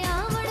उते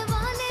आवण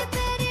वाले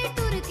पैरे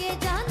टुर के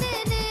जांदे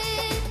ने,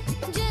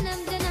 जन्म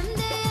जन्म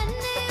दे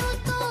अन्ने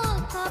उतों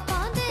अखां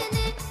पांदे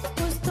ने,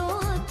 उस तो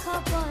अखां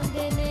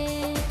पांदे ने।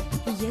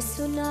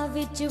 यसु नां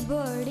विच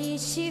बड़ी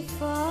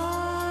शिफा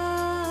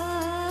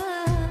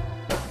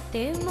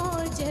ते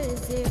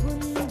मोजज़े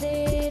हुंदे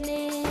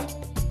ने,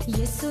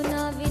 यसु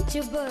नां विच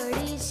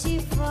बड़ी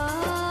शिफा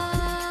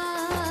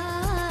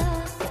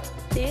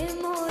ते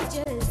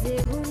मोजज़े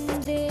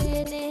हुंदे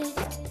ने,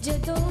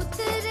 जदों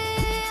उतरे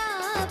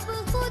आप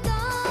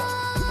खुदा,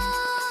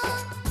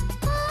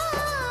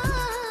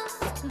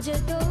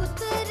 जदों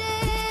उतरे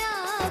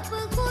आप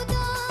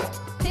खुदा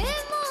ते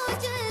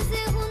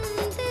मोजज़े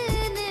हुंदे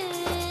ने,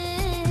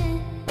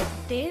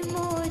 ते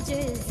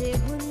मोजज़े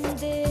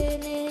हुंदे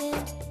ने,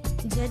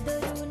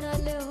 जदों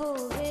नाल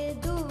होवे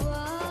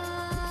दुआ।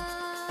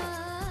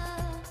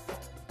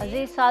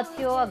 अजीज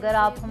साथियों, अगर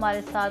आप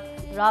हमारे साथ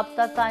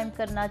राब्ता कायम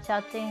करना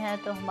चाहते हैं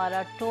तो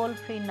हमारा टोल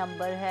फ्री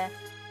नंबर है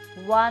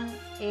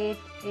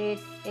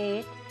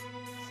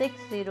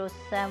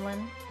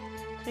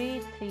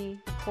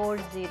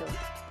 1-888-607-3340।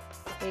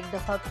 एक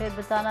दफ़ा फिर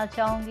बताना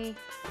चाहूँगी,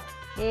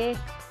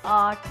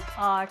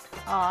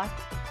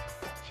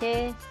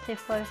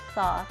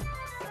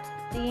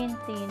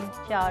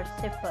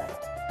 1-888-607-3340।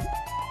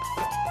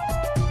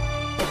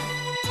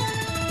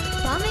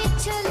 भावें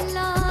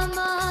छल्ला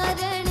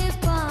मारण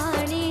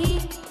पानी,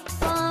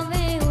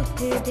 भावें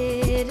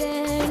उठदे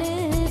रहण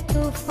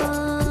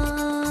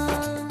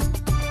तूफान,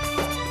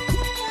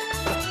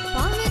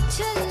 भावें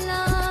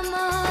छल्ला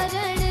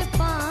मारण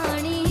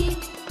पानी,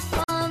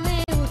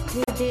 भावें उठदे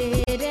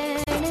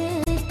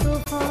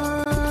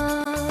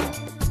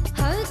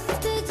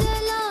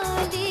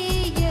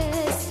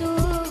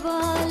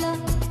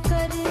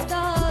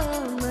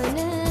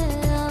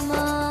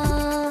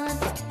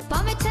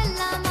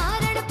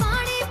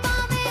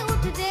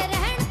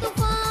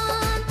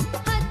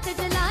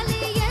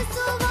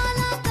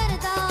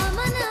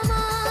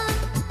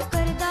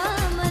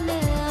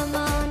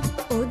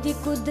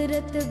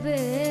कुदरत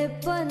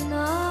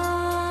बेपना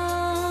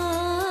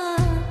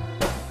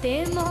ते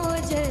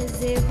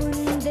मोजज़े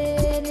हुंदे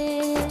ने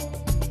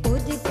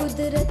ओदी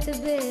कुदरत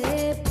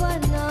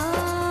बेपना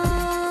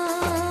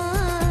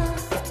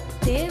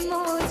ते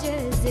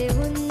मोजज़े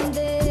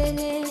हुंदे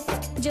ने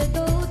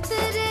जदों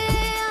उतरे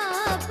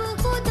आप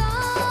खुदा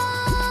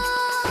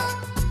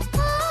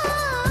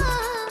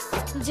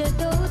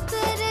जदों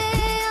उतरे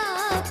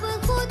आप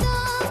खुदा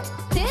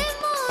ते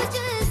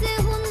मोजज़े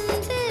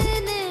हुंदे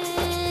ने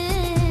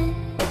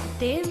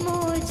ते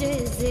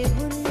मोजज़े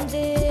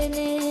हुंदे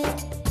ने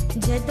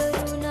जदों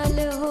नाल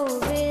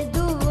होवे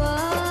दुआ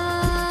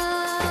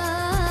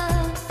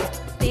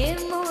ते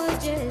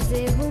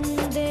मोजज़े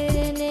हुंदे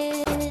ने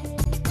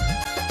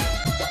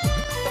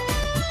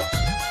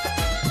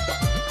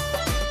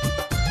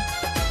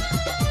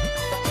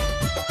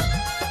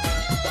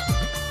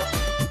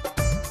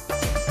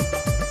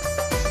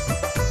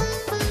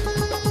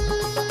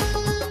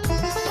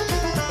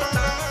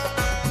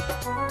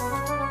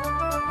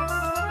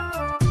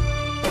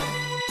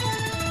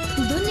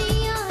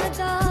दुनिया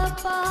दा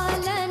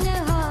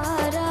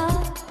पालनहारा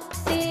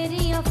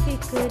तेरियां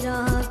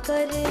फिकरां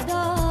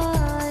करदा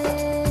ऐ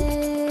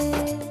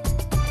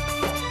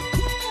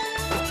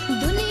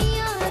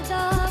दुनिया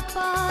दा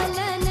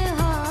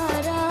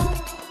पालनहारा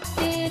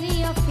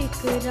तेरियां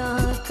फिकरां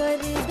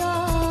करदा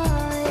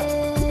ऐ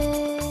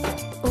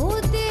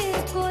ओदे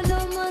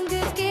कोलों मंग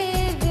के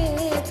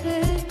वेख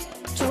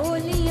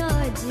चोलियां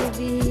अज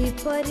भी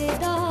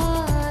परदा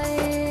ऐ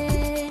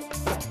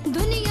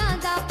दुनिया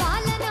दा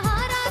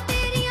पालनहारा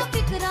तेरियां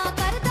फिकरां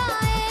करदा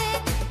ऐ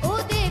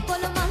ओदे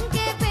कोल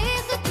मंगे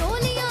वेख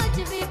चोलियां अज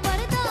भी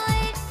परदा ऐ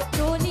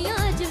चोलियां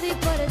अज भी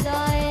परदा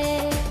ऐ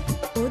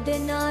ओदे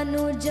नां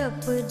नूं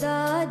जपदा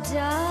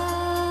जा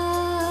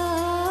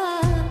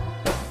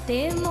ते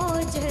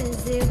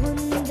मोजज़े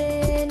हुंदे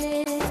ने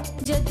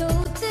जदों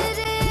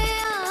उतरे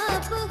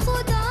आप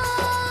खुदा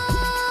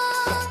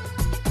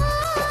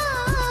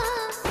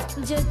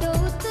जदों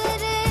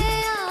उतरे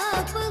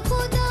आप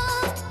खुदा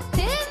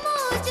ते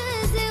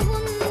मोजज़े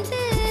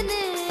हुंदे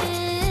ने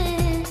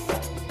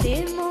ते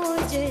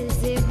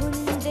मोजज़े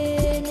हुंदे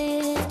ने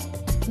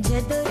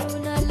जदों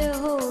नाल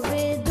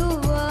होवे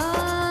दुआ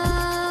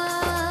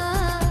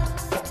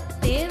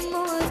ते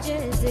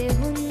मोजज़े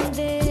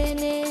हुंदे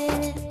ने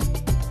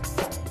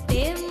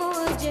ते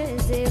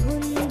मोजज़े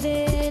हुंदे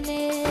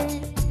ने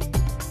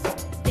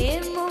ते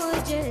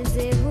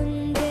मोजज़े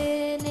हुंदे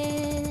ने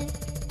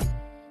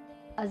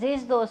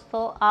अज़ीज़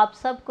दोस्तों, आप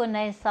सबको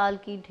नए साल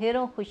की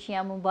ढेरों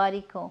खुशियाँ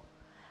मुबारक हों।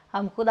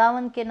 हम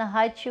खुदावंद के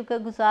नहायत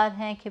शुक्रगुज़ार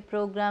हैं कि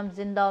प्रोग्राम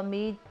ज़िंदा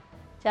उम्मीद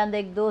चंद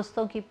एक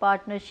दोस्तों की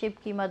पार्टनरशिप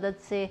की मदद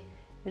से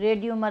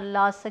रेडियो पर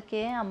ला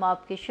सके। हम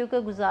आपके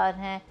शुक्रगुज़ार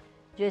हैं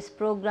जो इस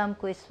प्रोग्राम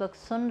को इस वक्त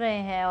सुन रहे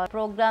हैं। और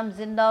प्रोग्राम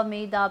ज़िंदा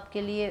उम्मीद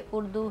आपके लिए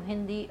उर्दू,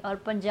 हिंदी और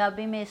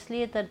पंजाबी में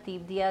इसलिए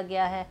तरतीब दिया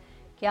गया है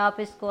कि आप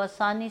इसको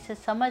आसानी से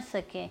समझ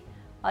सकें।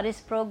 और इस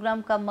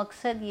प्रोग्राम का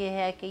मकसद ये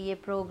है कि ये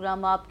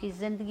प्रोग्राम आपकी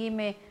ज़िंदगी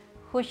में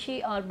खुशी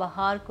और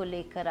बहार को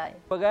लेकर आए।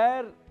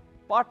 बगैर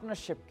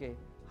पार्टनरशिप के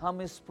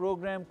हम इस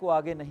प्रोग्राम को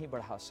आगे नहीं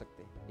बढ़ा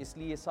सकते।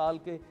 इसलिए साल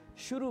के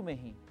शुरू में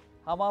ही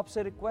हम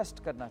आपसे रिक्वेस्ट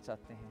करना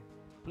चाहते हैं,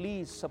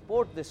 please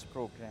support this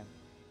program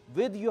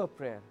with your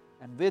prayer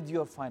and with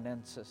your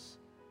finances,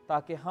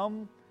 ताकि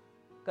हम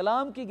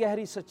कलाम की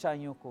गहरी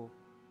सच्चाइयों को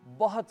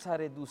बहुत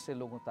सारे दूसरे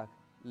लोगों तक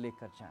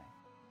लेकर जाएं।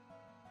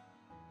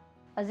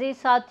 अज़ीज़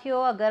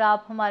साथियों, अगर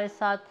आप हमारे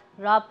साथ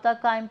राब्ता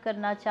कायम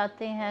करना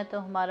चाहते हैं तो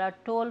हमारा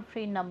टोल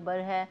फ्री नंबर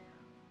है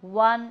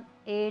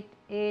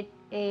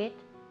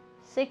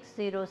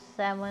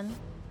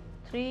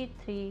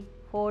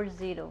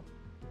 1-888-607-3340।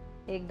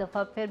 एक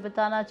दफ़ा फिर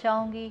बताना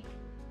चाहूँगी,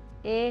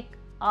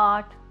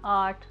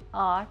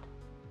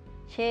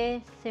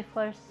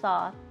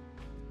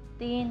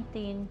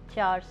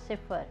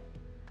 1-888-607-3340।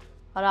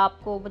 और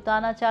आपको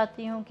बताना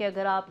चाहती हूँ कि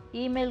अगर आप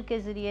ईमेल के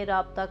ज़रिए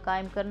राब्ता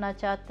कायम करना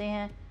चाहते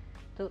हैं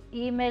तो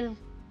ईमेल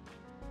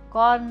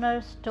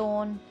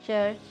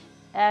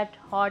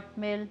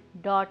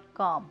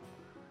cornerstonechurch@hotmail.com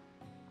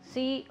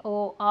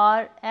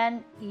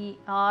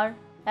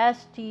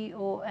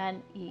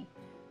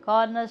cornerstone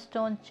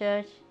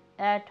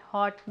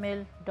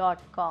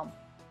cornerstonechurch@hotmail.com।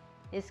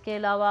 इसके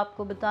अलावा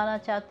आपको बताना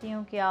चाहती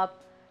हूँ कि आप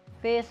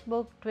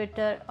फेसबुक,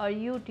 ट्विटर और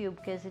यूट्यूब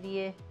के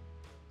ज़रिए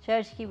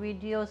चर्च की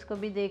वीडियोस को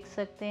भी देख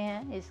सकते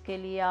हैं। इसके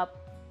लिए आप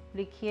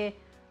लिखिए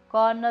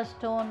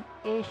कॉर्नरस्टोन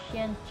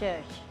एशियन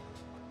चर्च।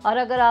 और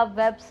अगर आप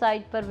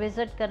वेबसाइट पर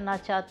विज़िट करना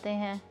चाहते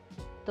हैं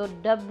तो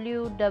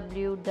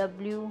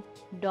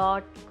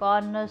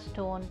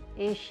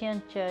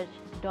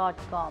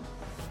www.cornerstoneasianchurch.com।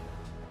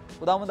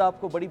 खुदावंद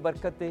आपको बड़ी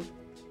बरकत दे।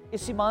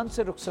 इस ईमान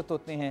से रुखसत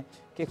होते हैं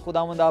कि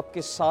खुदावंद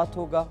आपके साथ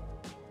होगा,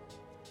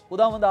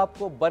 खुदावंद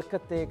आपको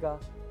बरकत देगा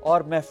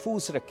और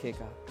महफूज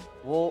रखेगा।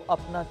 वो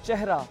अपना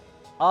चेहरा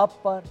आप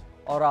पर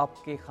और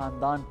आपके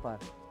ख़ानदान पर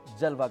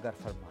जलवागर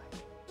फरमाए।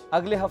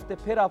 अगले हफ्ते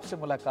फिर आपसे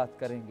मुलाकात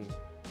करेंगे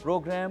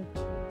प्रोग्राम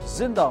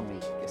जिंदा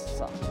उम्मीद के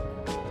साथ।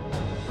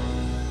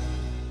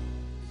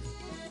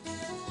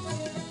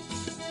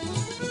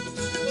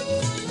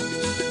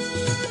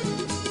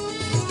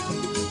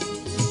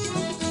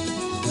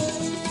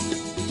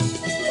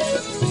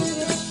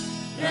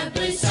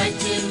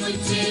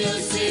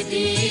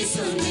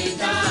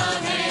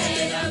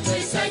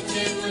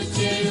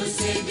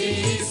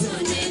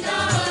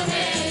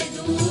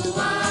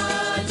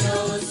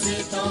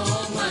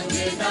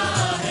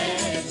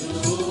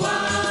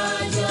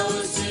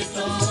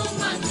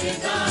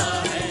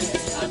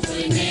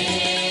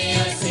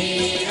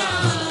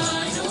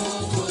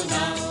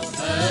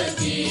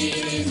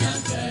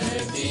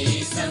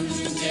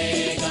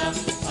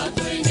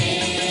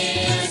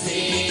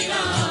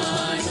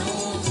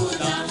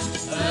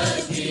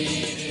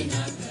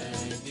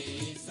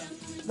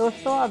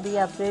 दोस्तों, अभी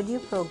आप रेडियो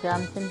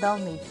प्रोग्राम जिंदा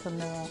उम्मीद सुन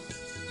रहे हैं।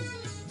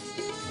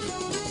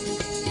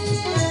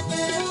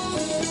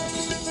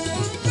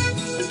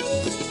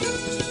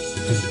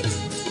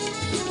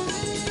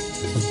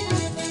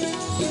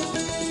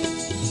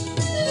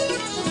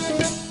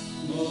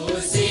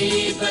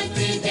 मुसीबत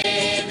दे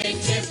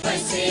विच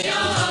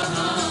फसिया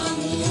हां,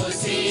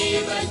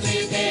 मुसीबत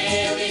दे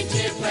विच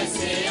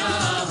फसिया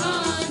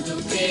हां,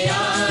 दुख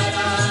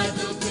यारा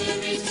दुख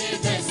विच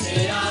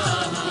दसिया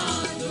हां,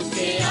 दुख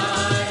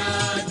यारा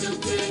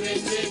दुख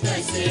विच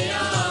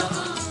दसिया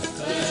हां,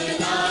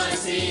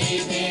 खलासी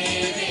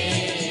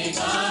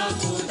देवेगा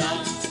खुदा,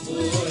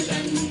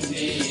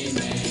 बुलंदी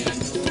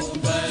मैनू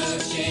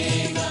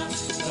बख्शेगा,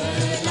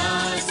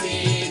 खलासी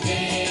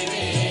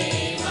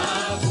देवेगा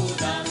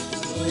खुदा,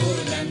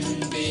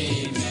 बुलंदी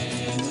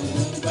मैनू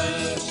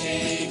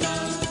बख्शेगा।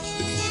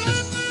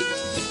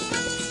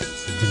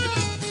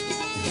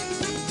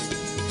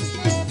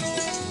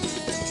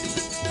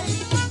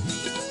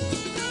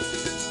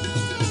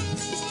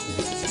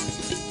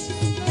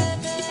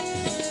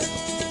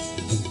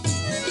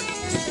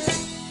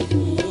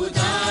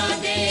 खुदा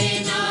दे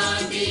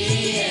नाम दी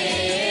है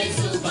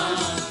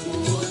जुबान,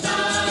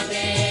 खुदा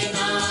दे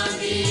नाम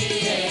दी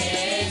है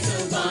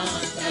जुबान,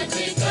 तद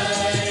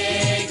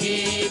करेगी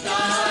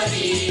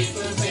तारीफ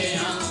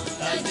बयान,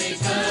 तद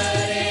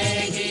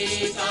करेगी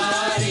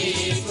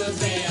तारीफ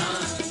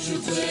बयान,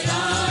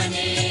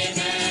 शुक्राने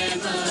मैं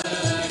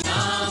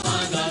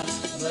मनावांगा,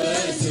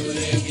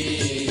 बुजुर्गी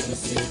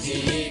उसकी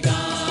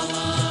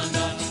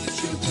गावांगा,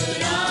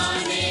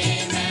 शुक्राने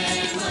मैं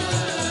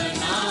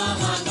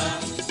मनावांगा,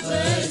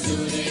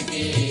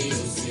 बुजुर्गी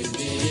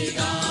उसकी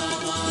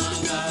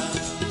गावांगा।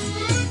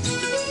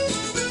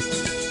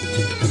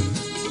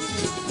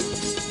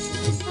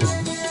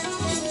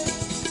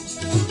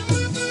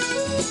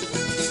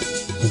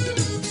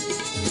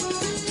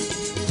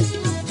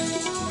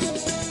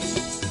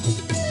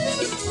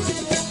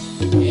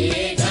 ए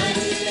गल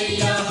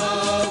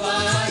यहोवा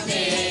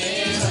दे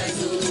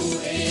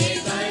हजूर, ए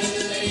गल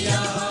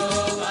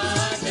यहोवा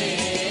दे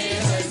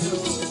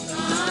हजूर,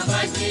 ना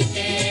बच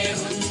के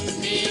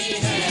हुंदी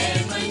है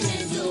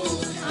मंजूर,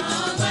 ना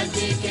बच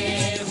के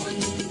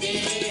हुंदी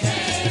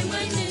है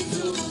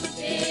मंजूर,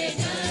 ए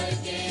घर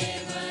के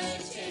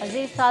बच्चे।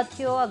 अजीज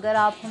साथियों, अगर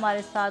आप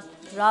हमारे साथ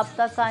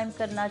राब्ता कायम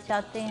करना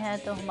चाहते हैं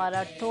तो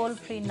हमारा टोल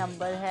फ्री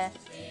नंबर है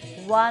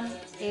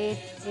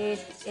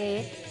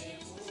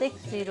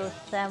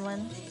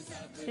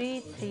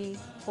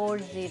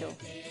 1-888-607-3340।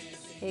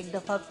 एक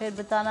दफ़ा फिर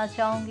बताना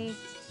चाहूँगी,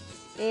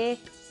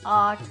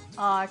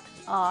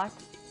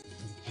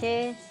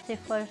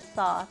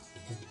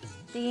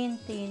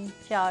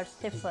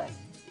 1-888-607-3340।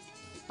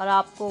 और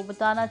आपको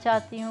बताना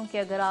चाहती हूँ कि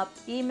अगर आप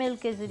ईमेल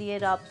के ज़रिए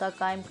राब्ता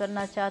कायम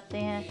करना चाहते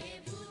हैं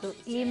तो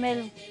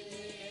ईमेल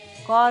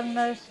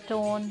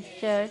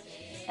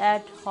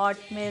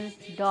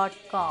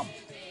cornerstonechurch@hotmail.com,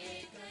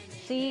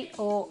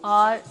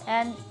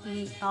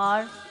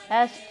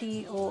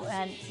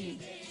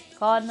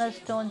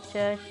 cornerstone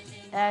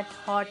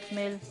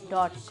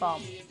cornerstonechurch@hotmail.com।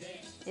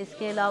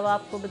 इसके अलावा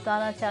आपको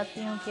बताना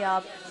चाहती हूँ कि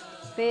आप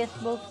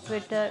फेसबुक,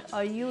 ट्विटर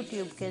और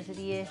यूट्यूब के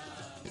ज़रिए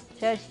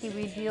चर्च की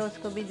वीडियोस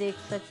को भी देख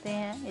सकते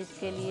हैं।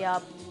 इसके लिए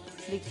आप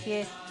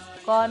लिखिए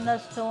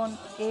कॉर्नरस्टोन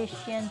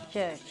एशियन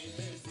चर्च।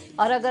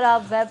 और अगर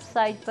आप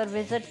वेबसाइट पर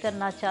विज़िट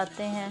करना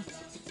चाहते हैं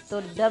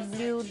तो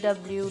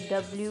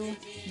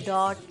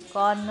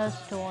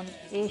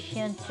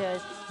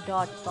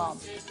www.cornerstoneasianchurch.com।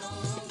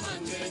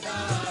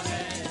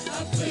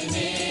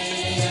 अपने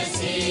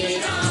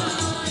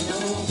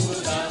असीरानों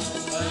खुदा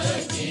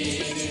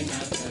फकीर न